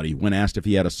for anybody, when asked if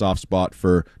he had a soft spot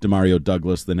for Demario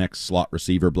Douglas, the next slot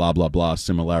receiver, blah, blah, blah,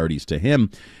 similarities to him.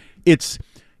 It's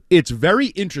very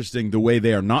interesting the way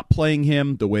they are not playing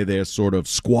him, the way they are sort of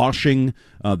squashing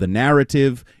the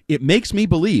narrative. It makes me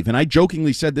believe, and I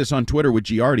jokingly said this on Twitter with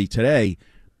Giardi today,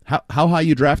 how high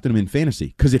you drafted him in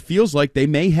fantasy, because it feels like they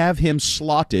may have him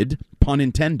slotted, pun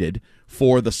intended,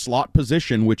 for the slot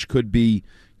position, which could be,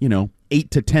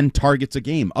 8 to 10 targets a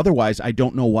game. Otherwise, I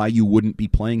don't know why you wouldn't be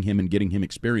playing him and getting him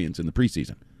experience in the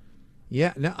preseason.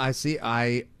 Yeah, no, I see.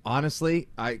 I honestly,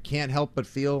 I can't help but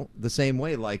feel the same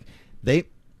way. Like,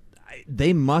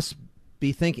 they must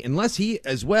be thinking, unless he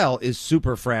as well is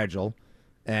super fragile,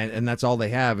 and that's all they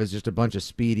have is just a bunch of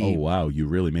speedy. Oh, wow, you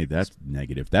really made that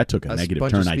negative. That took a negative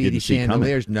turn I didn't see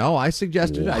coming. No, I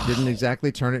suggested I didn't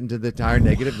exactly turn it into the entire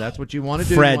negative. That's what you want to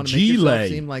do. Fragile. You want to make yourself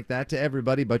seem like that to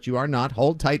everybody, but you are not.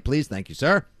 Hold tight, please. Thank you,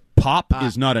 sir. Pop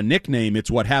is not a nickname.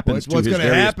 It's what happens to his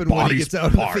various when he gets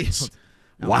out parts. Of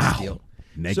the field. Wow.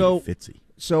 Negative Fitzy.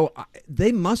 So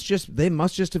they must just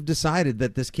have decided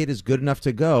that this kid is good enough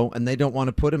to go, and they don't want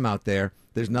to put him out there.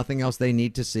 There's nothing else they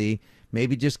need to see.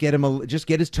 Maybe just get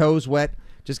his toes wet,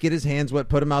 just get his hands wet,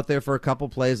 put him out there for a couple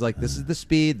plays. Like, this is the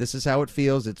speed, this is how it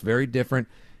feels. It's very different.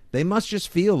 They must just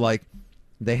feel like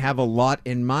they have a lot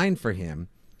in mind for him,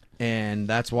 and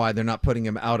that's why they're not putting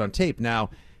him out on tape.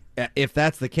 Now, if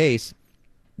that's the case,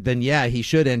 then yeah, he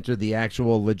should enter the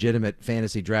actual legitimate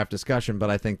fantasy draft discussion, but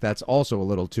I think that's also a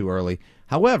little too early.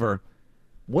 However,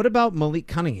 what about Malik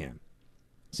Cunnigham?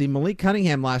 See, Malik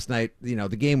Cunnigham last night, the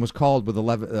game was called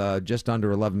with just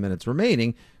under 11 minutes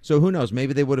remaining, so who knows,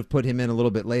 maybe they would have put him in a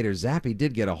little bit later. Zappe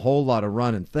did get a whole lot of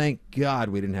run, and thank God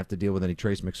we didn't have to deal with any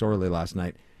Trace McSorley last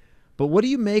night. But what do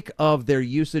you make of their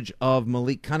usage of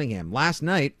Malik Cunnigham? Last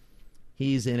night,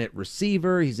 he's in at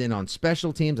receiver. He's in on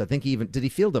special teams. I think did he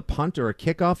field a punt or a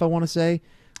kickoff, I want to say?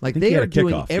 Like, they are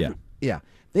doing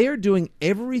they are doing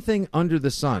everything under the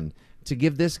sun to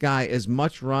give this guy as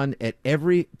much run at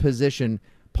every position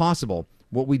possible.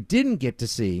 What we didn't get to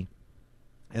see,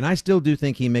 and I still do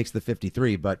think he makes the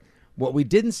 53, but what we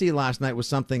didn't see last night was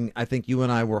something I think you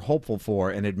and I were hopeful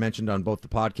for and had mentioned on both the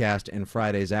podcast and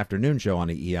Friday's afternoon show on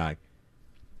EEI.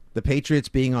 The Patriots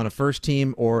being on a first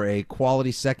team or a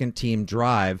quality second team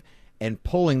drive and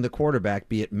pulling the quarterback,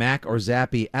 be it Mack or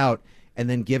Zappe, out, and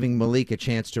then giving Malik a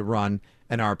chance to run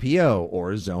an RPO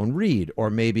or a zone read, or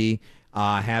maybe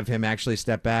have him actually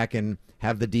step back and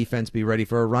have the defense be ready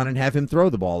for a run and have him throw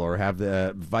the ball, or have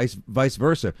the vice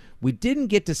versa. We didn't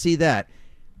get to see that.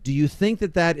 Do you think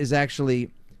that is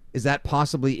that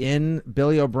possibly in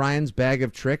Billy O'Brien's bag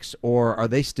of tricks, or are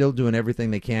they still doing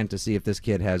everything they can to see if this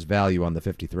kid has value on the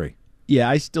 53? Yeah,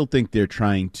 I still think they're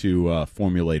trying to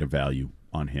formulate a value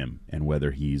on him and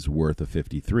whether he's worth a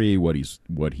 53, what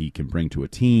he can bring to a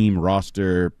team,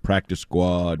 roster, practice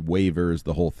squad, waivers,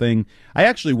 the whole thing. I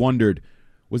actually wondered,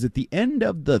 was it the end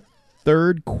of the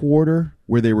third quarter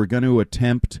where they were going to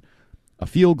attempt a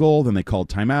field goal, then they called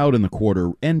timeout, and the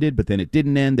quarter ended, but then it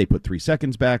didn't end. They put 3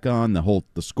 seconds back on, the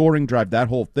scoring drive, that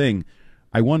whole thing.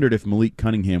 I wondered if Malik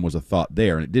Cunnigham was a thought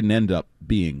there, and it didn't end up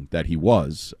being that he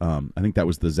was. I think that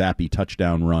was the zappy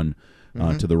touchdown run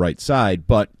to the right side.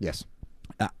 But yes,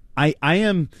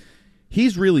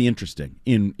 he's really interesting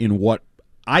in what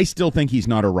I still think he's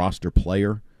not a roster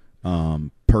player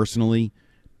personally,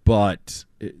 but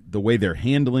the way they're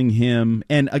handling him,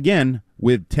 and again,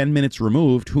 with 10 minutes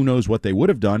removed, who knows what they would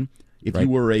have done. If you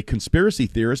were a conspiracy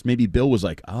theorist, maybe Bill was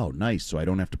like, oh, nice, so I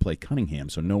don't have to play Cunningham,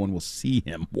 so no one will see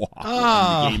him walk in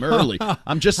the game early.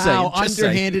 I'm just saying. How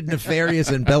underhanded, nefarious,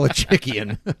 and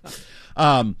Belichickian.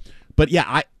 But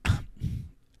yeah,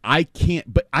 I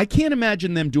can't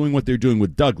imagine them doing what they're doing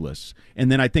with Douglas.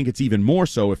 And then I think it's even more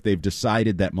so if they've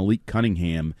decided that Malik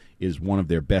Cunningham is one of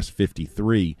their best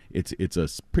 53. It's a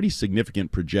pretty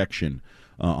significant projection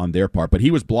on their part. But he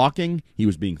was blocking, he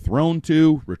was being thrown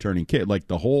to, returning kick, like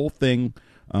the whole thing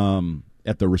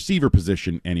at the receiver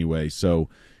position anyway. So,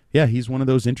 yeah, he's one of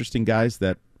those interesting guys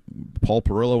that Paul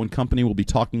Perillo and company will be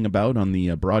talking about on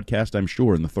the broadcast, I'm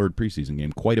sure, in the 3rd preseason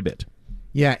game quite a bit.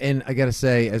 Yeah, and I got to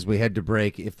say, as we head to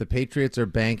break, if the Patriots are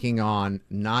banking on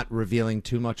not revealing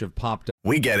too much of Pop...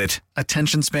 We get it.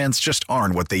 Attention spans just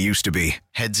aren't what they used to be.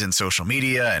 Heads in social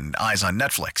media and eyes on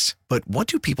Netflix. But what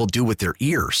do people do with their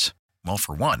ears? Well,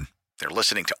 for one, they're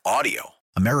listening to audio.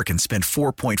 Americans spend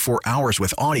 4.4 hours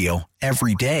with audio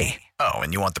every day. Oh,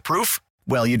 and you want the proof?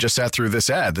 Well, you just sat through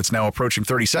this ad that's now approaching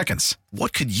 30 seconds.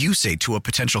 What could you say to a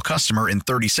potential customer in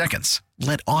 30 seconds?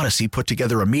 Let Odyssey put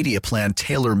together a media plan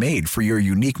tailor-made for your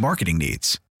unique marketing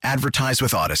needs. Advertise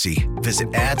with Odyssey.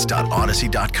 Visit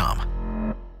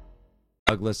ads.odyssey.com.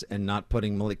 Douglas and not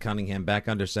putting Malik Cunningham back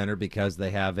under center because they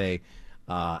have a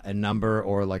number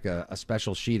or like a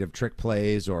special sheet of trick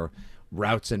plays or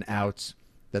routes and outs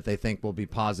that they think will be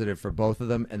positive for both of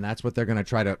them, and that's what they're going to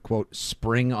try to, quote,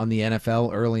 spring on the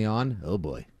NFL early on. Oh,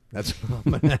 boy. That's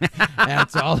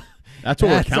all. That's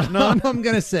what we're counting on? I'm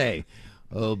going to say.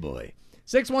 Oh, boy.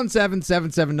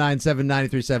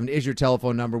 617-779-7937 is your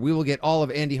telephone number. We will get all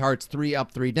of Andy Hart's 3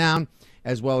 up, 3 down,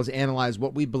 as well as analyze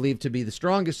what we believe to be the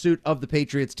strongest suit of the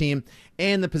Patriots team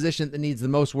and the position that needs the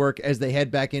most work as they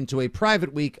head back into a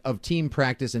private week of team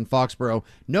practice in Foxborough.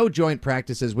 No joint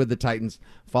practices with the Titans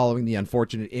following the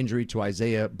unfortunate injury to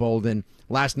Isaiah Bolden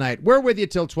last night. We're with you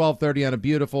till 12:30 on a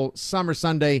beautiful summer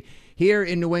Sunday here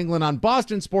in New England on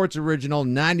Boston Sports Original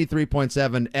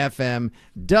 93.7 FM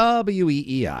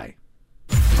WEEI.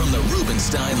 From the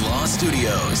Rubenstein Law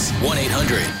Studios,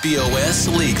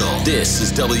 1-800-BOS-LEGAL. This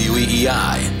is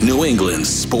WEEI, New England's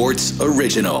sports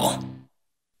original.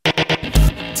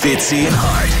 Fitzy and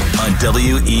Hart on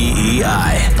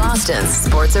WEEI. Boston's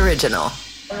sports original.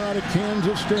 Out of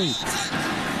Kansas State.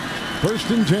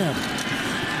 1st and 10.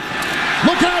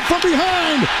 Look out from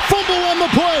behind. Fumble on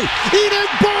the play. Eden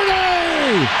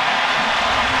Burney.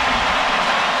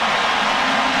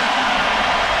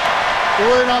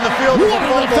 We're in on the field with a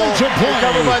fumble.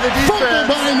 Covered by the defense. Fumble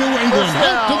by New England.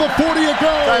 Out to the 40 it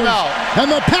goes. Timeout. And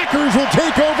the Packers will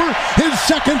take over his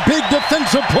second big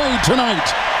defensive play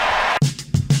tonight.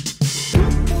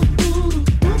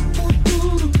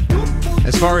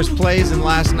 As far as plays in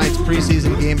last night's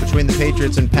preseason game between the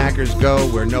Patriots and Packers go,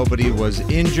 where nobody was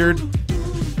injured,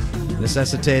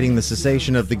 necessitating the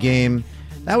cessation of the game,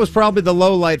 that was probably the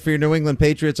low light for your New England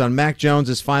Patriots on Mac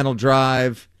Jones' final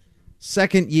drive.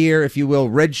 Second year, if you will,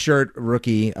 redshirt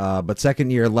rookie, but second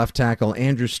year left tackle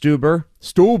Andrew Stuber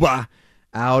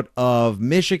out of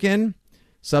Michigan,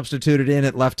 substituted in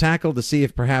at left tackle to see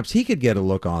if perhaps he could get a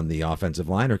look on the offensive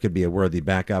line or could be a worthy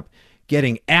backup.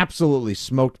 Getting absolutely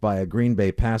smoked by a Green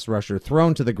Bay pass rusher,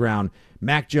 thrown to the ground.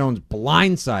 Mac Jones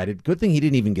blindsided. Good thing he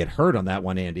didn't even get hurt on that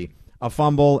one, Andy. A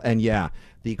fumble, and yeah,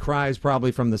 the cries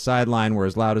probably from the sideline were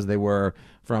as loud as they were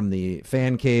from the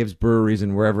fan caves, breweries,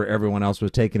 and wherever everyone else was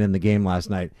taking in the game last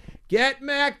night. Get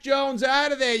Mac Jones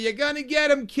out of there. You're going to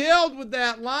get him killed with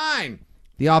that line.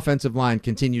 The offensive line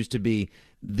continues to be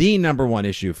the number one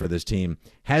issue for this team,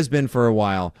 has been for a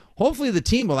while. Hopefully the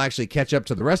team will actually catch up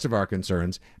to the rest of our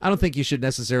concerns. I don't think you should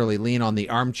necessarily lean on the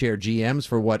armchair GMs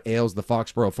for what ails the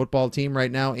Foxborough football team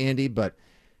right now, Andy, but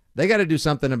they got to do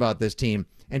something about this team.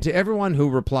 And to everyone who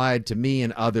replied to me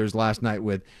and others last night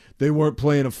with, they weren't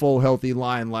playing a full healthy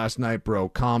line last night, bro,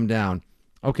 calm down.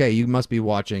 Okay, you must be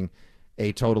watching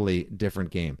a totally different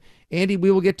game. Andy,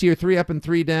 we will get to your 3 up and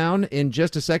 3 down in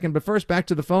just a second, but first back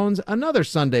to the phones. Another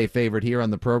Sunday favorite here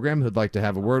on the program who'd like to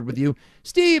have a word with you.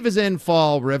 Steve is in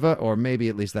Fall River, or maybe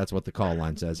at least that's what the call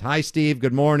line says. Hi, Steve.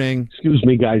 Good morning. Excuse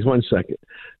me, guys. 1 second.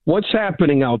 What's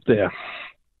happening out there?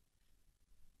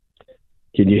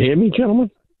 Can you hear me,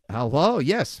 gentlemen? Hello.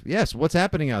 Yes. What's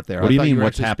happening out there? What do you mean?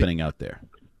 What's happening out there?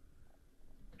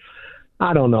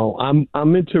 I don't know.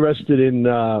 I'm interested in.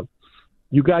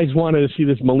 You guys wanted to see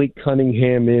this Malik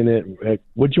Cunnigham in it.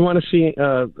 Would you want to see?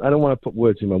 I don't want to put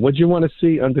words in my mouth. What do you want to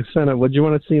see under center? What do you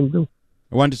want to see him do?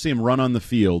 I wanted to see him run on the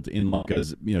field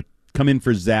come in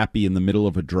for Zappy in the middle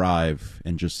of a drive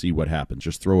and just see what happens.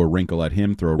 Just throw a wrinkle at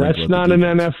him. That's not an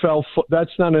NFL.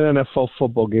 That's not an NFL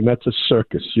football game. That's a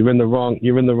circus. You're in the wrong.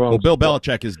 Well, Bill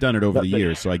Belichick has done it over the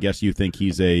years, so I guess you think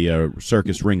he's a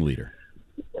circus ringleader.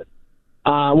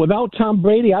 Without Tom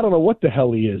Brady, I don't know what the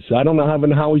hell he is. I don't know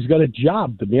how he's got a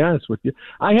job, to be honest with you.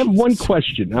 I have one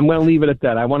question. I'm going to leave it at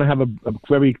that. I want to have a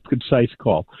very concise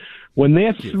call. When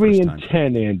they're 3-10,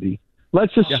 Andy,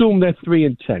 let's assume they're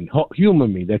 3-10. Humor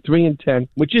me. They're 3-10,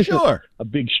 which isn't a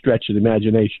big stretch of the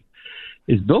imagination.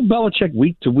 Is Bill Belichick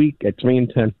week to week at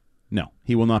 3-10? No,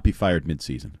 he will not be fired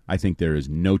midseason. I think there is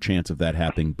no chance of that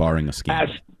happening, barring a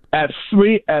scandal. At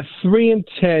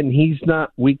 3-10, he's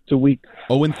not week to week.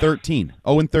 0-13.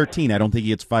 0-13. I don't think he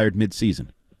gets fired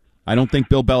midseason. I don't think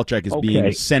Bill Belichick is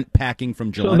being sent packing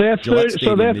from Gillette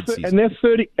Stadium midseason.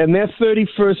 And they're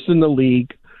 31st in the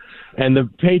league. And the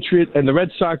Patriots and the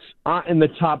Red Sox aren't in the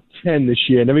top 10 this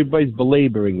year, and everybody's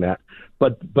belaboring that.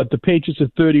 But the Patriots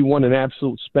are 31 in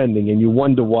absolute spending, and you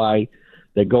wonder why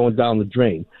they're going down the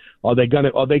drain. Or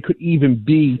they could even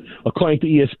be, according to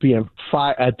ESPN,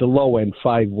 at the low end,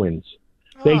 5 wins.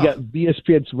 They got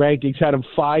ESPN's rankings had them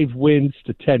 5 wins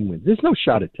to 10 wins. There's no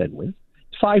shot at 10 wins.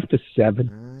 It's 5 to 7,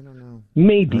 I don't know,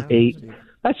 maybe 8.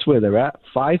 That's where they're at,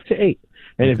 5 to 8.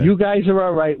 And if you guys are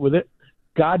all right with it,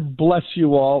 God bless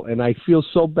you all, and I feel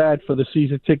so bad for the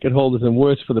season ticket holders and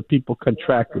worse for the people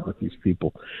contracted with these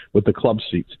people with the club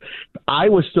seats. If I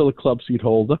was still a club seat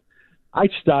holder,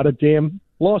 I'd start a damn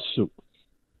lawsuit.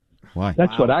 Why?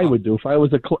 That's what I would do if I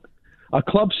was a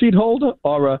club seat holder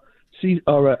or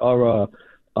the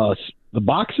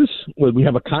boxes where we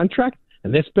have a contract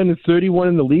and they're spending 31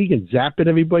 in the league and zapping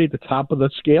everybody at the top of the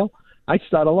scale. I'd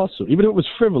start a lawsuit. Even if it was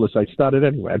frivolous, I'd start it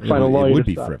anyway. I'd find a lawyer. It would to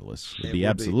be start frivolous. It would be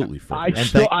absolutely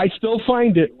frivolous. I still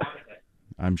find it.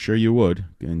 I'm sure you would,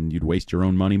 and you'd waste your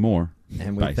own money more.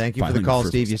 And we thank you for the call,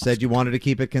 Steve. You said you wanted to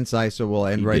keep it concise, so we'll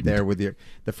end right there with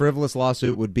the frivolous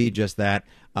lawsuit would be just that.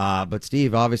 But,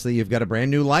 Steve, obviously you've got a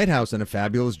brand-new lighthouse and a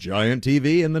fabulous giant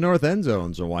TV in the north end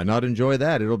zone, so why not enjoy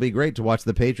that? It'll be great to watch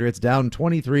the Patriots down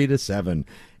 23-7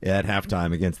 at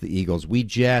halftime against the Eagles.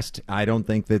 I don't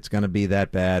think that's going to be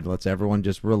that bad. Let's everyone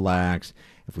just relax.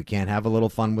 If we can't have a little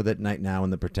fun with it now in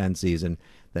the pretend season,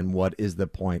 then what is the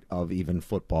point of even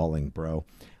footballing, bro?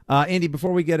 Andy,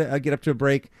 before we get up to a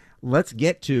break, let's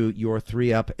get to your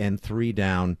 3 up and 3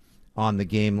 down on the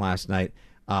game last night.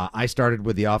 I started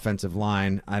with the offensive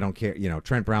line. I don't care.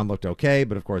 Trent Brown looked okay,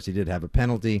 but of course he did have a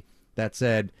penalty. That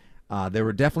said, there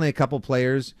were definitely a couple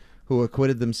players who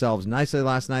acquitted themselves nicely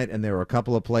last night, and there were a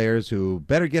couple of players who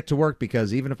better get to work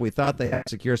because even if we thought they had a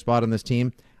secure spot on this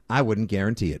team, I wouldn't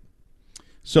guarantee it.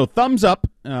 So thumbs up.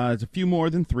 It's a few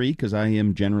more than 3 because I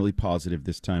am generally positive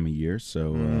this time of year,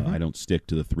 so I don't stick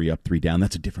to the 3 up, 3 down.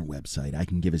 That's a different website. I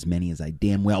can give as many as I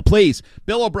damn well please.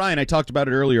 Bill O'Brien, I talked about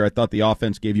it earlier. I thought the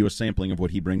offense gave you a sampling of what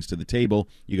he brings to the table.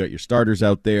 You got your starters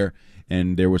out there,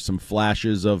 and there were some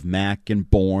flashes of Mack and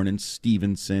Bourne and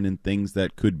Stevenson and things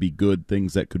that could be good,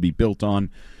 things that could be built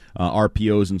on.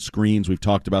 RPOs and screens. We've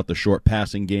talked about the short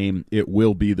passing game. It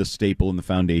will be the staple and the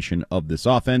foundation of this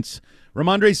offense.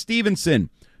 Ramondre Stevenson,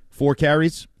 4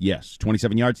 carries? Yes.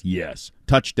 27 yards? Yes.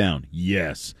 Touchdown?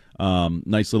 Yes.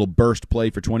 Nice little burst play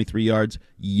for 23 yards?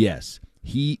 Yes.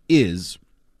 He is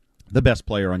the best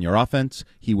player on your offense.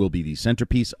 He will be the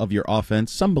centerpiece of your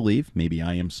offense. Some believe, maybe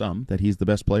I am some, that he's the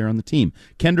best player on the team.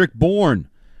 Kendrick Bourne,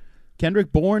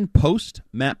 post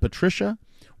Matt Patricia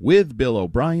with Bill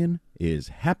O'Brien, is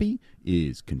happy,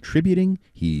 is contributing,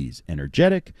 he's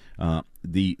energetic.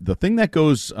 The thing that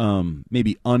goes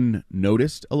maybe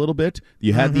unnoticed a little bit,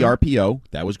 you had the RPO,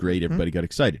 that was great, everybody got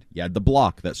excited. You had the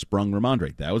block that sprung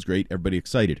Ramondre, that was great, everybody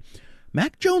excited.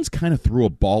 Mac Jones kind of threw a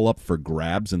ball up for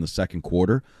grabs in the second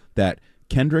quarter that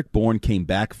Kendrick Bourne came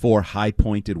back for,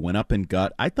 high-pointed, went up and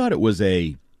got. I thought it was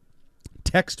a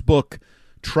textbook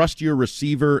trust your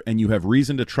receiver and you have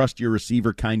reason to trust your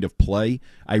receiver kind of play.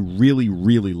 I really,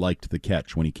 really liked the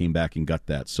catch when he came back and got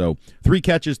that. So 3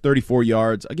 catches, 34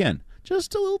 yards. Again,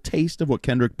 just a little taste of what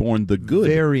Kendrick Bourne, the good,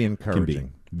 very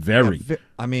encouraging. Very.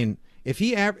 I mean, if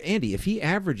he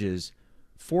averages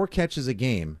 4 catches a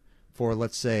game for,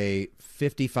 let's say,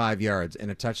 55 yards and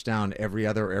a touchdown every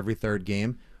other or every third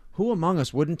game, who among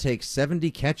us wouldn't take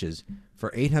 70 catches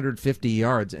for 850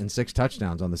 yards and 6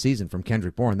 touchdowns on the season from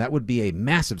Kendrick Bourne? That would be a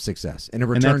massive success and a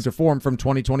return to form from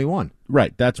 2021.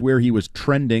 Right. That's where he was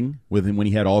trending with him when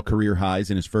he had all career highs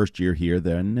in his first year here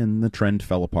then, and the trend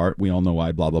fell apart. We all know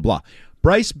why, blah, blah, blah.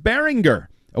 Bryce Behringer,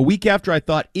 a week after I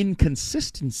thought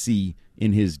inconsistency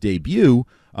in his debut,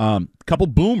 couple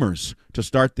boomers to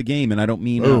start the game, and I don't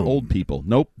mean old people.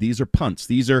 Nope, these are punts.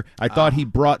 I thought he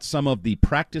brought some of the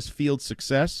practice field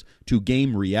success to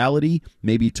game reality.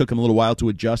 Maybe it took him a little while to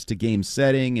adjust to game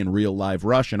setting and real live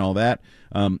rush and all that.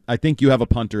 I think you have a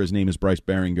punter. His name is Bryce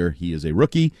Behringer. He is a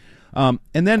rookie. And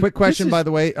then quick question, by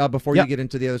the way, before you get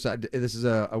into the other side. This is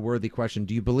a worthy question.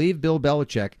 Do you believe Bill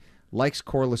Belichick likes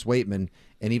Corliss Waitman,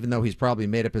 and even though he's probably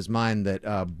made up his mind that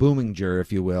Boominger,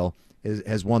 if you will,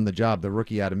 has won the job, the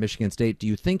rookie out of Michigan State, do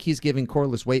you think he's giving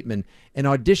Corliss Waitman an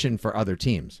audition for other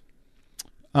teams?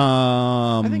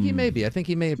 I think he may be. I think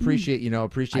he may appreciate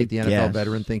the NFL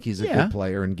veteran, think he's a good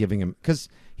player, and giving him, because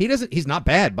he's not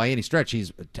bad by any stretch.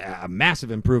 He's a massive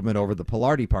improvement over the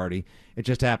Pilardi party. It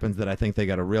just happens that I think they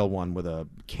got a real one with a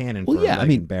cannon for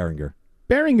Behringer.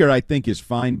 Behringer, I think, is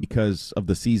fine because of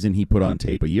the season he put on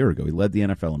tape a year ago. He led the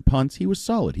NFL in punts. He was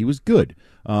solid. He was good.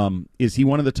 Is he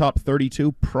one of the top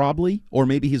 32? Probably. Or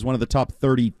maybe he's one of the top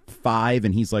 35,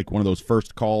 and he's like one of those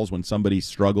first calls when somebody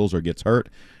struggles or gets hurt.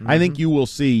 Mm-hmm. I think you will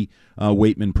see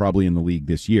Waitman probably in the league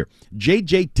this year.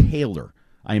 J.J. Taylor,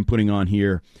 I am putting on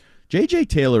here. J.J.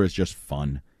 Taylor is just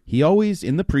fun. He always,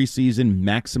 in the preseason,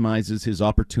 maximizes his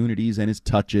opportunities and his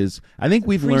touches. I think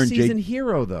we've learned... Preseason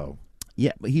hero, though.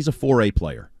 Yeah, but he's a 4A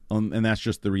player, and that's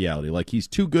just the reality. Like, he's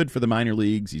too good for the minor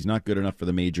leagues. He's not good enough for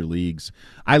the major leagues.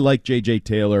 I like J.J.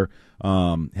 Taylor.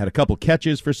 Had a couple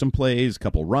catches for some plays, a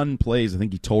couple run plays. I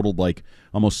think he totaled like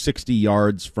almost 60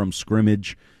 yards from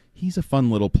scrimmage. He's a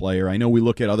fun little player. I know we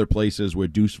look at other places where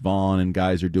Deuce Vaughn and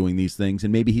guys are doing these things,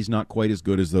 and maybe he's not quite as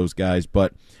good as those guys,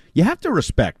 but you have to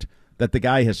respect that the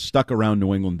guy has stuck around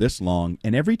New England this long,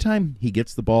 and every time he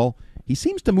gets the ball, he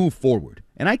seems to move forward.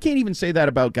 And I can't even say that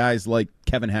about guys like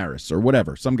Kevin Harris or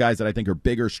whatever. Some guys that I think are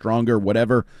bigger, stronger,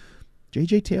 whatever.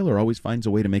 J.J. Taylor always finds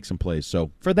a way to make some plays.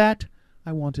 So for that,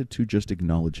 I wanted to just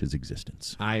acknowledge his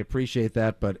existence. I appreciate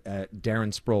that, but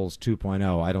Darren Sproles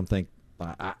 2.0, I don't think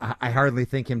I hardly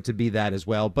think him to be that as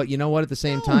well. But you know what? At the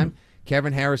same time,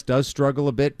 Kevin Harris does struggle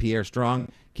a bit. Pierre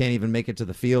Strong can't even make it to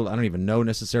the field. I don't even know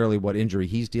necessarily what injury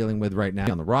he's dealing with right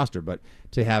now on the roster, but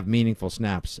to have meaningful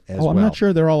snaps as well. I'm not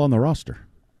sure they're all on the roster.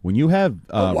 When you have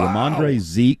Ramondre,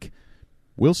 Zeke,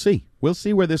 we'll see. We'll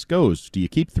see where this goes. Do you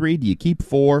keep 3? Do you keep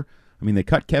 4? I mean, they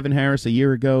cut Kevin Harris a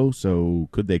year ago, so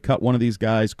could they cut one of these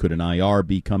guys? Could an IR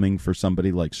be coming for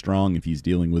somebody like Strong if he's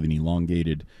dealing with an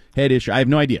elongated head issue? I have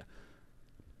no idea.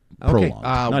 Prolonged,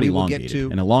 not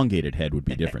elongated. An elongated head would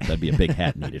be different. That'd be a big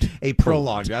hat needed. A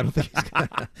prolonged. I don't think it's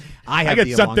gonna... I got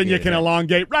something you can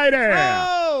elongate right here.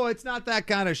 Oh, it's not that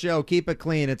kind of show. Keep it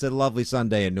clean. It's a lovely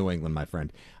Sunday in New England, my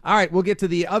friend. All right, we'll get to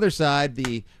the other side,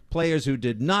 the players who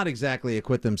did not exactly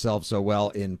acquit themselves so well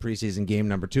in preseason game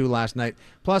number 2 last night.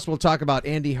 Plus, we'll talk about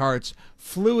Andy Hart's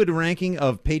fluid ranking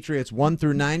of Patriots 1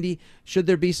 through 90. Should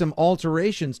there be some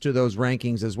alterations to those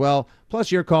rankings as well?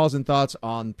 Plus, your calls and thoughts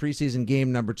on preseason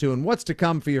game number 2 and what's to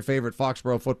come for your favorite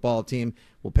Foxborough football team.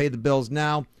 We'll pay the bills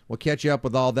now. We'll catch you up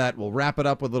with all that. We'll wrap it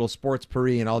up with a little sports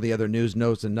puree and all the other news,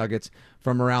 notes, and nuggets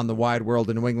from around the wide world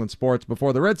of New England sports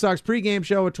before the Red Sox pregame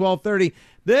show at 12:30.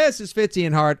 This is Fitzy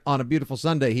and Hart on a beautiful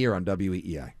Sunday here on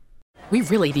WEEI. We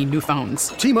really need new phones.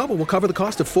 T-Mobile will cover the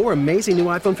cost of 4 amazing new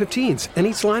iPhone 15s, and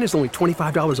each line is only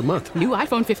 $25 a month. New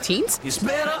iPhone 15s? It's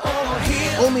better over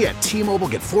here. Only at T-Mobile,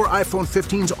 get 4 iPhone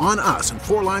 15s on us and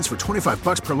 4 lines for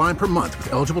 $25 per line per month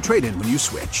with eligible trade-in when you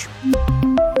switch.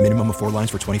 Minimum of 4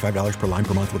 lines for $25 per line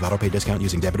per month with autopay discount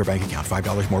using debit or bank account.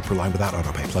 $5 more per line without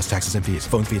autopay, plus taxes and fees.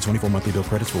 Phone fee at 24 monthly bill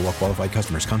credits for well-qualified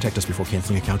customers. Contact us before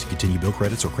canceling account to continue bill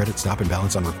credits or credit stop and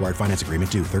balance on required finance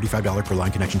agreement due. $35 per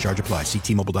line connection charge applies. See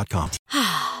T-Mobile.com.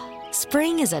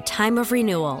 Spring is a time of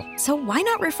renewal, so why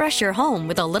not refresh your home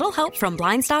with a little help from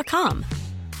Blinds.com?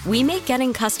 We make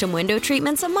getting custom window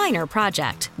treatments a minor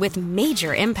project with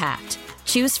major impact.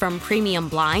 Choose from premium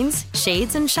blinds,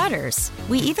 shades, and shutters.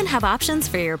 We even have options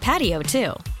for your patio,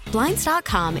 too.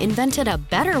 Blinds.com invented a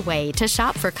better way to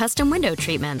shop for custom window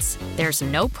treatments. There's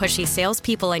no pushy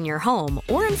salespeople in your home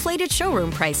or inflated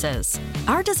showroom prices.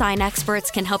 Our design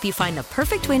experts can help you find the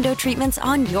perfect window treatments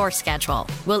on your schedule.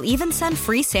 We'll even send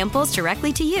free samples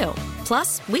directly to you.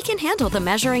 Plus, we can handle the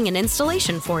measuring and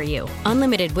installation for you.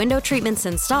 Unlimited window treatments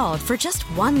installed for just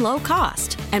one low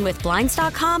cost. And with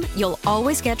Blinds.com, you'll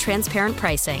always get transparent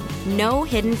pricing. No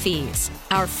hidden fees.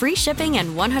 Our free shipping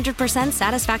and 100%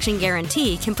 satisfaction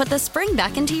guarantee can put the spring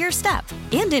back into your step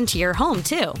and into your home,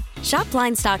 too. Shop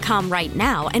Blinds.com right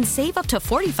now and save up to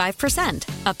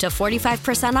 45%. Up to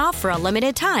 45% off for a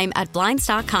limited time at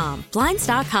Blinds.com.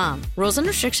 Blinds.com. Rules and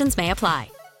restrictions may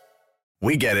apply.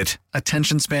 We get it.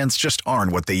 Attention spans just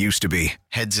aren't what they used to be.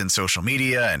 Heads in social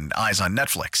media and eyes on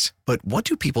Netflix. But what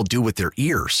do people do with their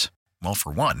ears? Well,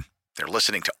 for one, they're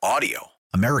listening to audio.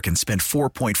 Americans spend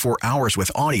 4.4 hours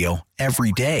with audio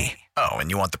every day. Oh, and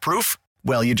you want the proof?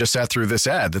 Well, you just sat through this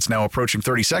ad that's now approaching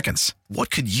 30 seconds.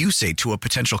 What could you say to a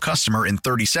potential customer in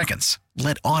 30 seconds?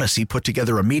 Let Odyssey put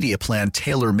together a media plan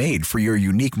tailor-made for your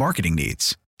unique marketing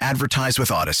needs. Advertise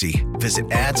with Odyssey.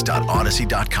 Visit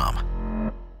ads.odyssey.com.